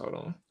 seconds. Hold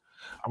on.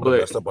 I'm gonna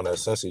mess up on that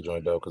Cincy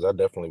joint though, because I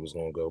definitely was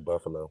gonna go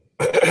Buffalo,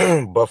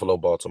 Buffalo,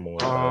 Baltimore.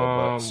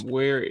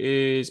 Where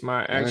is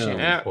my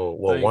action app? Well,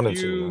 1 and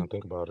 2. Now.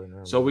 Think about it.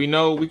 Now, so we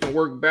know we can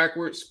work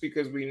backwards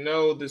because we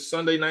know the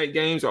Sunday night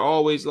games are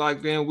always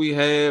locked in. We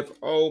have,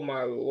 oh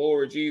my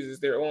Lord Jesus,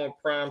 they're on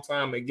prime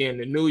time again.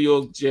 The New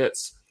York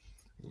Jets.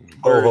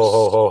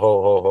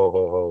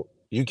 Ho.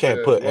 You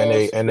can't put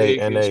NA.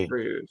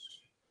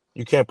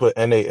 You can't put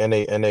NA,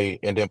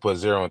 and then put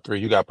 0 and 3.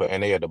 You got to put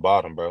NA at the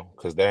bottom, bro,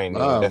 because that ain't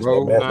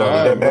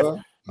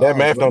that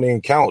math don't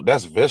even count.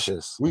 That's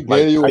vicious. We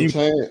gave you a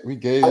chance. We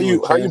gave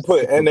you. How you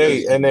put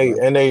NA, and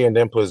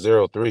then put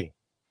 0-3?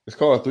 It's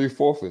called 3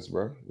 forfeits,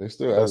 bro. They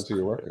still add it to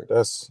your record.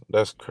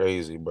 That's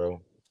crazy,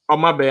 bro. Oh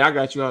my bad. I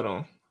got you. Hold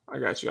on. I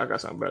got you. I got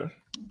something better.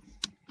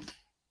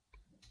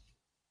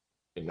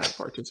 And not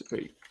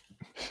participate.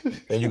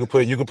 And you can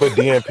put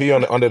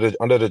DNP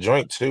under the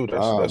joint too.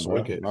 That's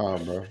wicked. Nah,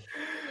 bro.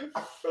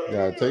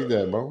 Yeah, take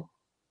that, bro.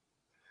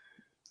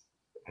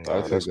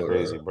 That's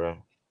crazy, bro.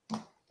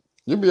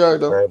 You'll be all right,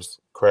 though.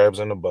 Crabs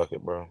in the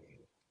bucket, bro.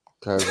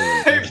 Bro.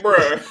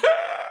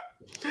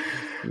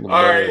 All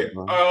right.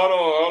 Hold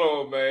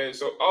on, man.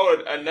 So,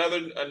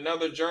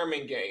 another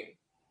German game.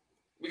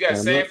 We got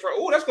San Fran.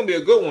 Oh, that's gonna be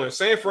a good one.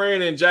 San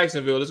Fran and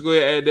Jacksonville. Let's go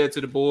ahead and add that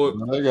to the board.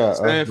 They got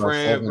San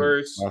Fran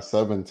versus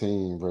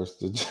 17 versus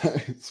the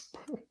Giants.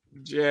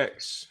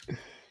 Jacks.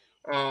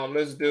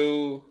 Let's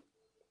do.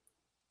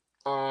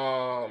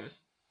 How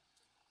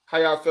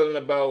y'all feeling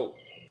about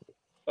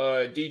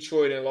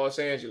Detroit and Los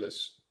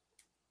Angeles?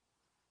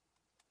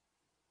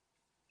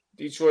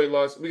 We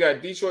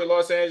got Detroit,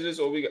 Los Angeles,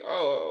 or we got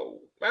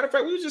matter of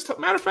fact, we was just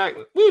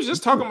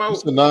talking about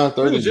it's a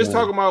 9:30 we was just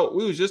talking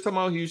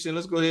about Houston.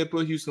 Let's go ahead and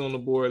put Houston on the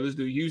board. Let's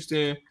do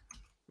Houston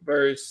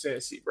versus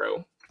Cincy,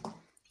 bro.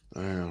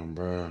 Damn,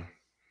 bro.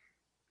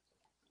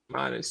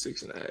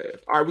 -6.5.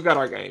 All right, we got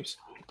our games.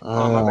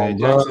 My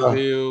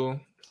bad.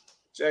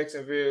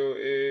 Jacksonville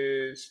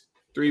is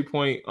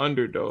 3-point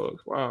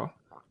underdogs. Wow.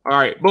 All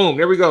right, boom.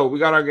 There we go. We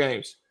got our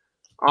games.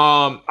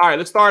 All right,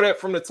 let's start it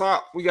from the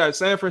top. We got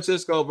San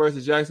Francisco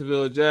versus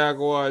Jacksonville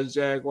Jaguars.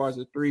 Jaguars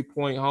are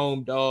 3-point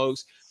home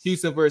dogs.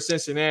 Houston versus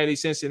Cincinnati.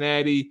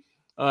 Cincinnati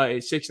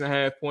is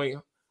 6.5-point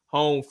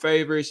home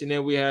favorites. And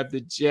then we have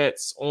the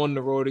Jets on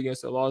the road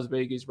against the Las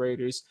Vegas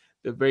Raiders.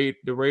 The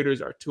Raiders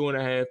are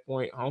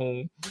 2.5-point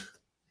home.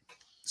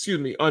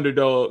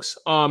 Underdogs.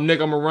 Nick, I'm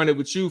gonna run it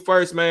with you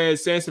first, man.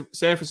 San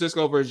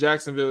Francisco versus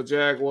Jacksonville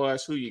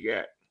Jaguars. Who you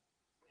got?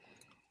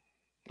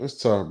 It's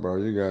tough, bro.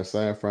 You got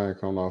San Fran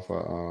coming off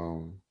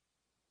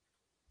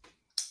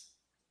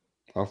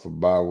a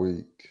bye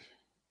week.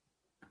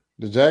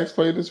 The Jags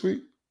play this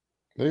week?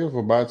 They go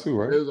for bye too,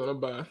 right? They're gonna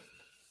bye.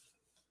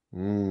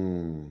 Give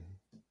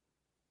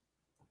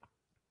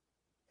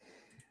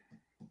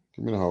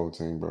me the whole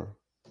team, bro.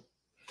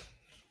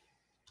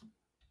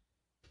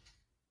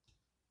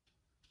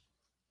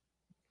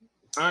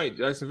 All right,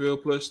 Jacksonville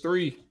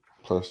 +3.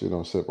 Plus, you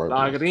don't sit right.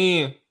 Lock it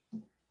in.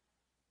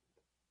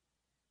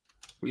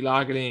 We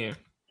lock it in.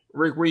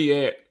 Rick, where you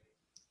at?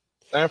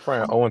 San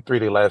Fran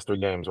 0-3 their last 3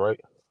 games, right?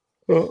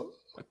 I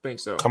think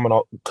so. Coming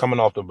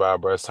off the bye,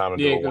 bro. It's time to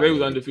do it. Yeah, because they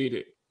was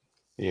undefeated.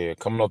 Yeah,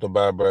 coming off the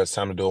bye, bro. It's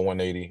time to do a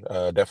 180.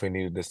 Definitely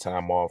needed this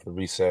time off to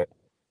reset.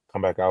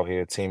 Come back out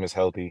here. Team is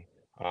healthy.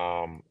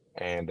 And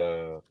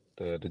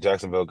The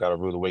Jacksonville got a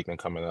rude awakening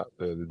coming up.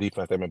 The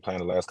defense they've been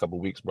playing the last couple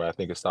of weeks, bro. I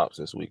think it stops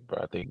this week, bro.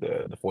 I think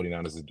the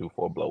 49ers is due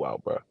for a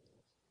blowout, bro.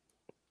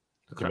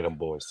 Give me them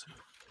boys.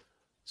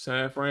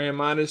 San Fran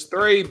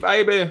 -3,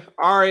 baby.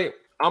 All right,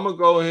 I'm gonna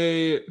go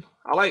ahead.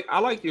 I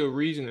like your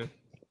reasoning.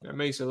 That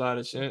makes a lot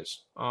of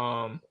sense.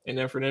 And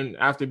then for them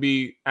after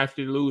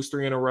to lose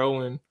 3 in a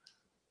row and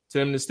to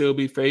them to still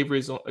be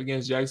favorites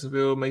against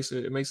Jacksonville makes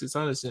a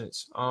ton of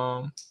sense.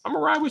 I'm gonna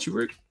ride with you,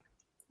 Rick.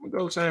 I'm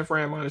gonna go San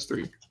Fran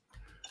 -3.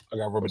 I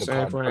got rubber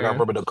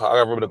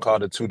the car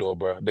to 2 though,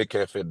 bro. They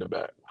can't fit in the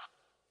back.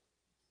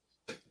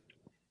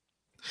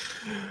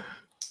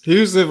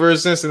 Houston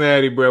versus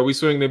Cincinnati, bro. We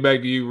swinging it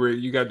back to you, Rick.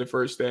 You got the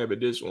first stab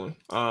at this one.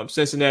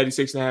 Cincinnati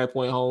 6.5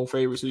 point home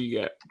favorites. Who you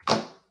got?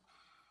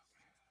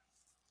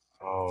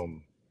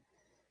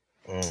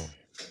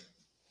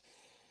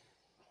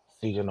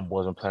 CJ and the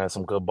boys been playing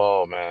some good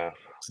ball, man.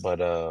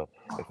 But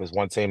if there's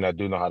one team that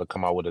do know how to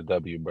come out with a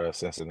W, bro,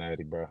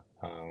 Cincinnati, bro.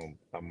 I'm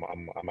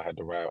gonna have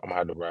to ride. I'm gonna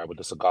have to ride with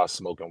the cigar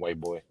smoking white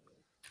boy.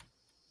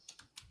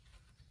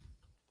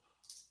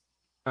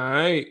 All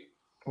right.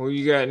 What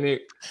you got,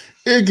 Nick?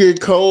 It get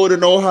cold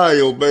in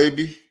Ohio,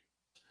 baby.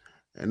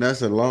 And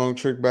that's a long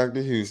trip back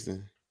to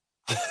Houston.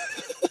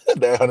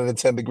 That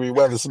 110-degree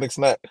weather, slick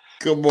snap.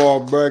 Come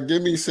on, bro.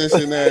 Give me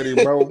Cincinnati,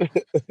 bro.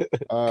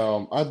 That's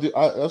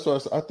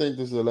what I think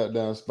this is a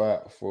letdown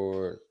spot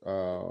for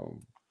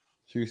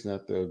Houston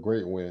after a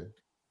great win.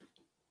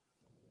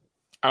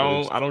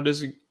 I don't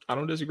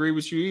disagree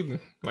with you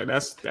either. Like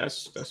that's a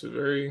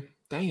very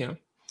damn.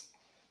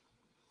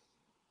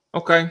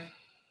 Okay.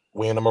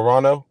 We in the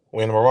Murano,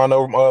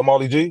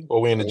 Molly G,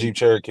 or we in the Jeep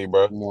Cherokee,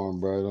 bro? Come on,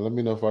 bro. Let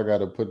me know if I got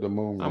to put the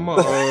moon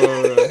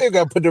roof. You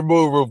got to put the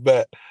moon roof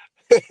back.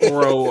 I'm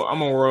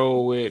gonna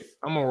roll with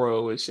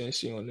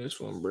Cincy on this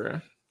one, bro.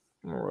 I'm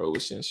gonna roll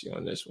with Cincy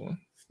on this one.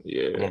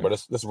 Yeah. Remember,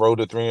 let's roll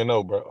to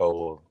 3-0, bro.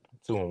 Oh,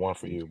 2-1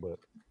 for you, but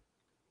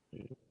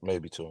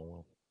maybe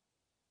 2-1.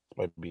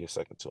 Might be a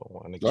second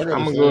 2-1. I'm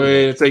gonna go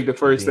ahead and take the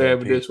first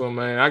stab at this one,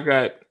 man. I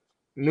got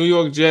New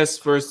York Jets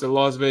versus the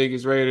Las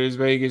Vegas Raiders.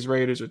 Vegas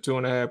Raiders are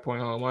 2.5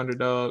 point home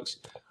underdogs.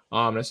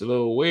 That's a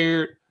little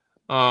weird.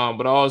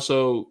 But I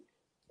also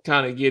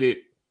kind of get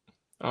it.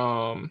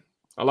 A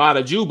lot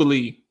of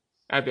jubilee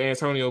after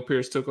Antonio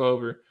Pierce took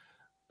over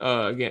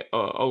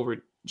over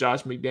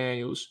Josh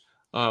McDaniels,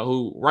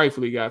 who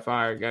rightfully got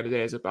fired, got his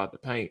ass up out the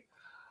paint.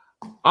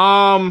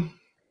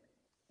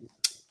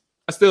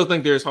 I still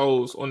think there's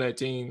holes on that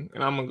team,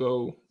 and I'm gonna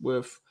go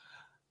with.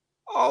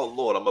 Oh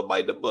Lord, I'm gonna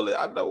bite the bullet.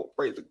 I know.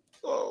 Praise the.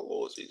 Oh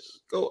Lord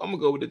Jesus, I'm gonna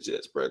go with the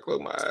Jets, bro. Close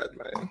my eyes,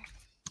 man.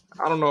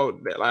 I don't know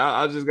that. Like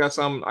I just got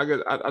some. I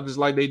just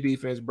like their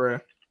defense, bro.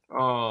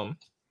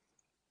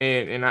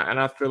 And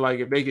I feel like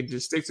if they could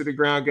just stick to the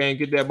ground game,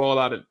 get that ball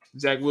out of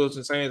Zach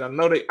Wilson's hands. I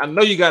know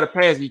you got to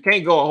pass it. You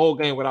can't go a whole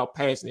game without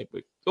passing it.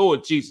 But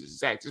Lord Jesus,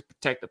 Zach, just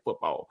protect the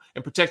football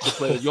and protect the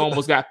players. You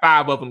almost got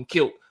 5 of them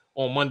killed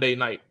on Monday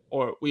night,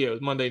 it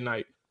was Monday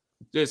night.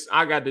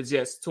 I got the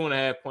Jets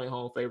 2.5 point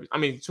home favorites.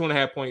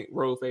 2.5 point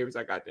road favorites.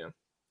 I got them.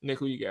 Nick,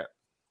 who you got?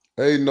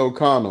 Aiden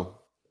O'Connell.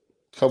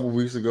 A couple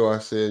weeks ago, I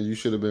said you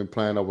should have been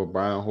playing over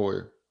Brian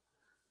Hoyer,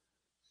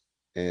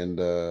 and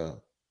I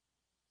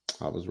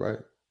was right.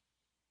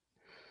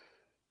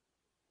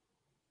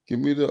 Give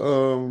me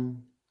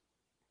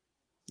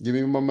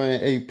my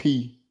man AP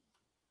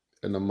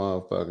and the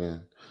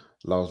motherfucking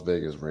Las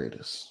Vegas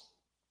Raiders.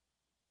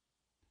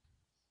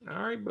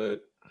 All right,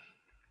 but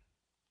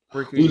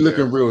we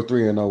looking real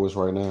 3-0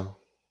 right now.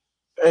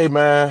 Hey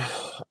man,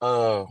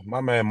 my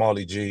man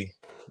Molly G,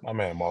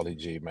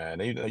 man.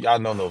 Y'all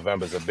know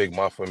November's a big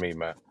month for me,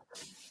 man.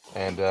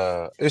 And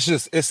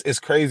it's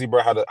crazy,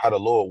 bro, how the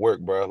Lord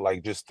work, bro.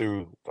 Like just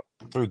through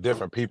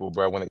different people,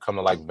 bro, when it comes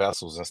to like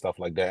vessels and stuff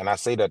like that. And I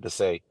say that to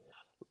say,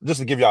 just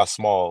to give y'all a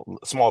small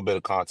bit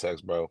of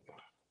context, bro.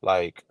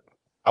 Like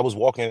I was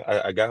walking,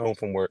 I got home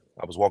from work.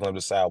 I was walking up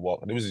the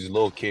sidewalk, and there was these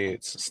little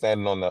kids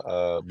standing on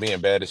the being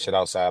bad as shit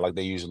outside, like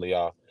they usually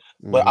are.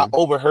 Mm-hmm. But I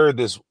overheard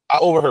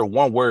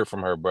one word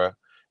from her, bro,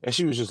 and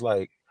she was just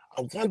like,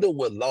 "I wonder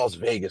what Las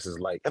Vegas is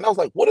like." And I was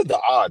like, "What are the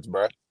odds,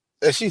 bro?"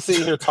 And she's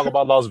sitting here talking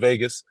about Las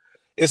Vegas.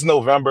 It's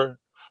November.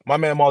 My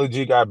man Molly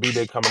G got a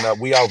B-Day coming up.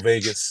 We out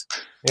Vegas. You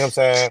know what I'm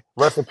saying?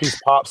 Rest in peace,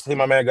 Pops.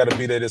 My man got a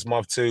B-Day this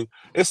month too.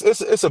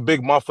 It's a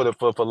big month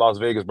for Las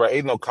Vegas, bro.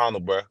 Aiden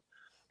O'Connell, bro.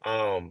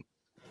 I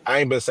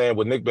ain't been saying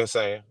what Nick been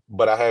saying,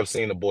 but I have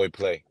seen the boy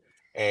play,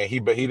 and he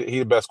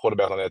the best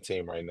quarterback on that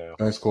team right now.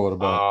 Best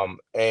quarterback.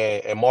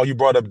 And Maul, you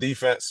brought up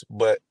defense,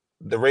 but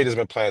the Raiders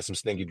been playing some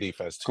stinky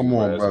defense too. Come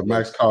on, bro.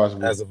 Max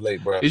Cosby. As of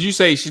late, bro. Did you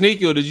say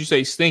sneaky or did you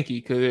say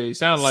stinky? Because it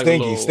sounded like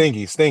stinky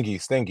defense.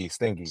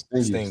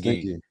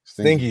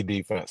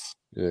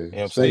 Yeah, you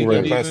know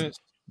stinky defense.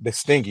 The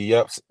stinky,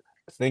 yep,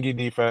 stinky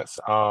defense.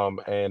 I'm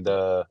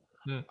gonna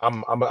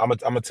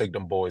take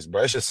them boys,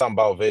 bro. It's just something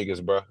about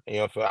Vegas, bro. You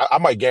know, I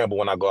might gamble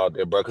when I go out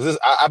there, bro, because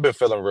I've been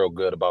feeling real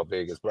good about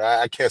Vegas, bro.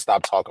 I can't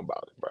stop talking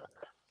about it, bro.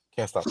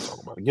 Can't stop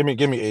talking about it. Give me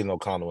Aiden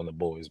O'Connell and the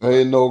boys. Bro.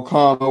 Aiden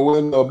O'Connell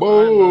and the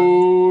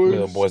boys.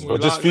 The boys, bro.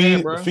 Just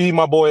feed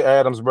my boy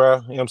Adams, bro.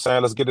 You know what I'm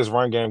saying? Let's get this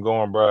run game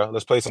going, bro.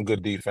 Let's play some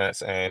good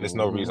defense, and there's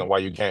no reason why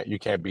you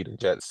can't beat the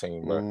Jets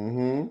team, bro.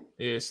 Mm-hmm.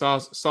 Yeah,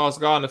 Sauce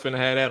Gardner finna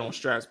have that on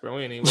straps, bro.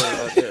 We ain't even worried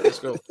about that. Let's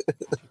go.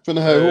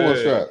 Finna have who on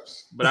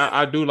straps? But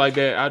I do like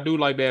that. I do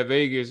like that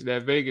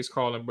Vegas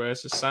calling, bro.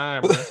 It's a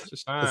sign, bro. It's a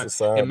sign. It's a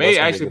sign. It may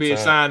actually be a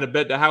sign to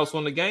bet the house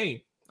on the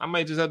game. I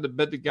might just have to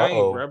bet the game,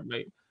 bro.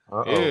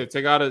 Yeah,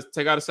 take out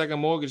a second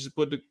mortgage to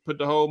put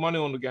the whole money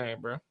on the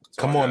game, bro.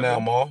 Come on now,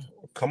 Ma.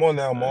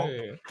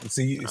 Yeah.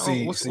 See,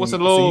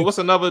 what's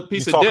another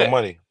piece of debt?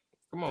 Money.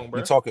 Come on,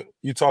 bro.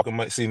 You talking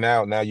money. See,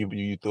 now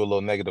you threw a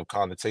little negative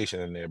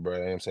connotation in there, bro. You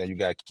know what I'm saying? You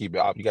gotta keep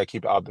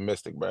it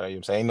optimistic, bro. You know what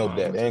I'm saying? Ain't no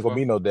debt. There ain't gonna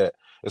be no debt.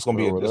 It's gonna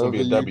be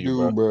a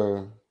W,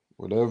 bro.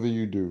 Whatever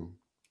you do,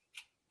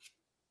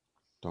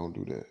 don't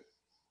do that.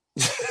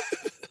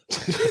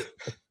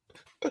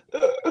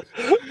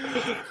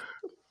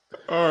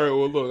 All right,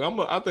 well, look, I'm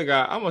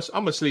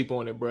gonna sleep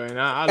on it, bro. And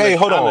I'll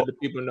let the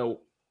people know.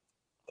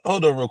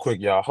 Hold on real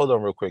quick,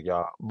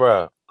 y'all.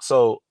 Bruh.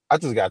 So I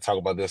just gotta talk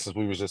about this since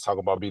we was just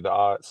talking about beat the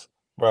odds.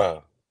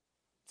 Bruh.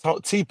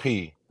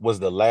 TP was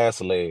the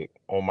last leg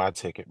on my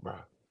ticket,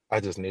 bruh.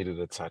 I just needed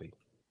a tutty.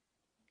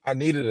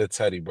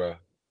 Bruh,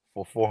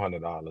 for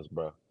 $400,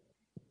 bruh.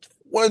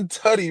 One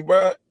tutty,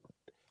 bruh.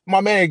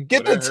 My man,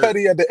 get the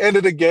tutty at the end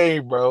of the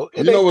game, bro.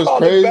 And you know what's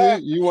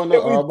crazy? You want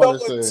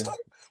to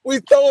we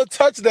throw a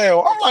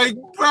touchdown. I'm like,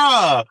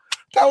 bruh,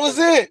 that was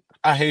it.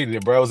 I hated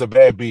it, bro. It was a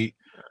bad beat.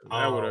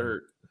 That would have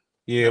hurt.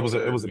 Yeah, it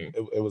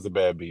was a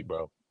bad beat,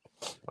 bro.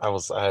 I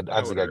just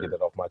gotta get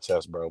that off my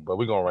chest, bro. But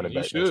we're gonna run it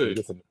back next week.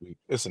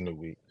 It's a new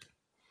week.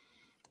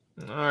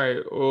 All right.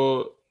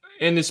 Well,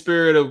 in the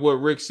spirit of what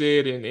Rick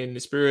said, and in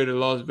the spirit of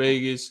Las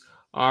Vegas,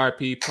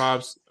 RIP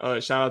Pops.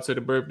 Shout out to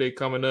the birthday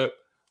coming up.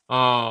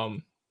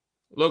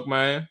 Look,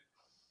 man.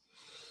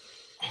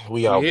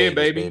 We out here,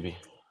 baby.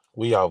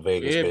 We out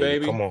Vegas,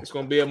 baby. Come on. It's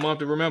gonna be a month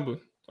to remember.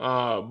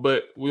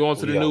 But we on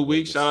to the new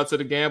week. Shout out to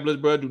the gamblers,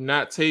 bro. Do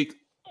not take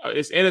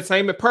it's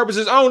entertainment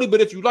purposes only.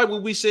 But if you like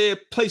what we said,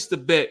 place the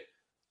bet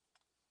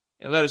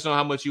and let us know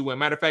how much you win.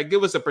 Matter of fact,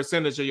 give us a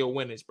percentage of your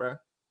winnings, bro.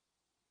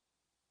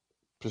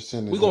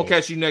 We're gonna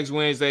catch you next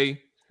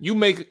Wednesday. You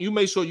make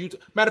sure you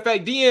matter of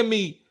fact, DM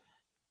me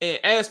and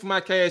ask for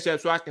my cash app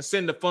so I can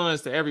send the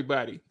funds to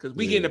everybody. Because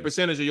we getting a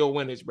percentage of your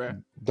winnings, bro.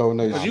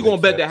 Donation. Because you're going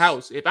to bet the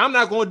house. If I'm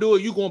not going to do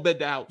it, you're going to bet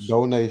the house.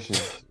 Donation.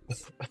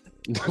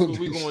 That's what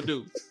we're going to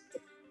do.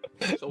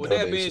 So with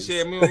that being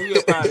said, man, we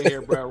up out of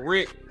here, bro.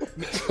 Rick.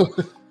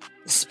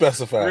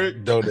 Specify.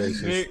 Rick,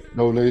 donations. Nick,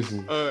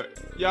 donations.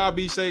 Y'all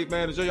be safe,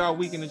 man. Enjoy y'all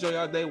weekend. Enjoy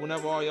y'all day.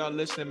 Whenever all y'all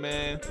listening,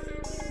 man.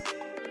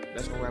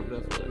 That's going to wrap it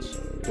up for us.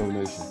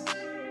 Donations.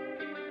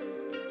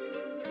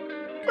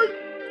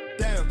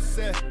 Down,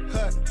 set,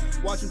 hut,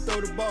 watch him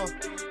throw the ball.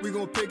 We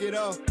gon' pick it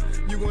off.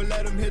 You gon'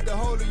 let him hit the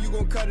hole or you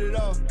gon' cut it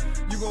off.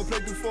 You gon'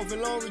 play through fourth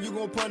and long or you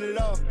gon' punt it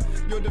off.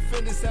 Your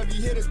defenders, heavy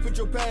hitters, put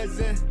your pads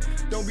in.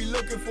 Don't be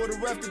looking for the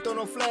ref to throw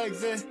no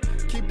flags in.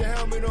 Keep the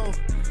helmet on,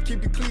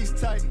 keep the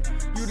cleats tight.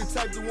 You the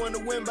type to want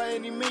to win by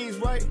any means,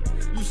 right?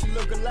 You should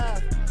look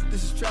alive.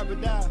 This is Trap or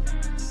Dive.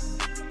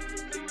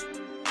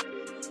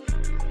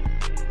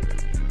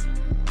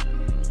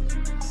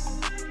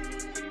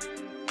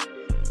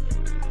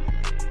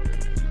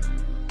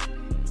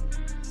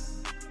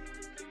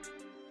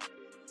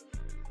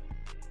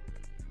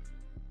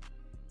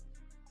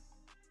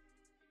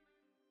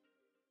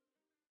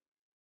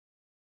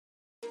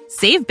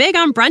 Save big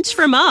on brunch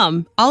for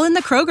mom, all in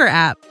the Kroger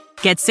app.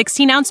 Get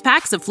 16-ounce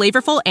packs of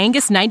flavorful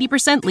Angus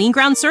 90% lean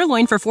ground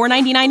sirloin for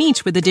 $4.99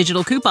 each with a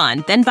digital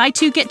coupon. Then buy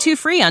 2, get 2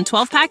 free on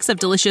 12 packs of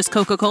delicious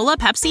Coca-Cola,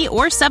 Pepsi,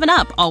 or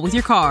 7-Up, all with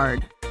your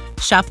card.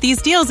 Shop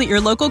these deals at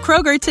your local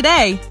Kroger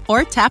today,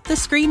 or tap the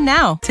screen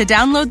now to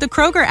download the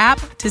Kroger app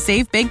to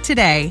save big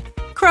today.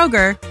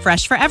 Kroger,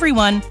 fresh for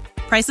everyone.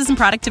 Prices and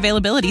product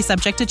availability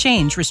subject to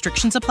change.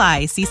 Restrictions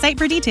apply. See site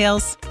for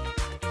details.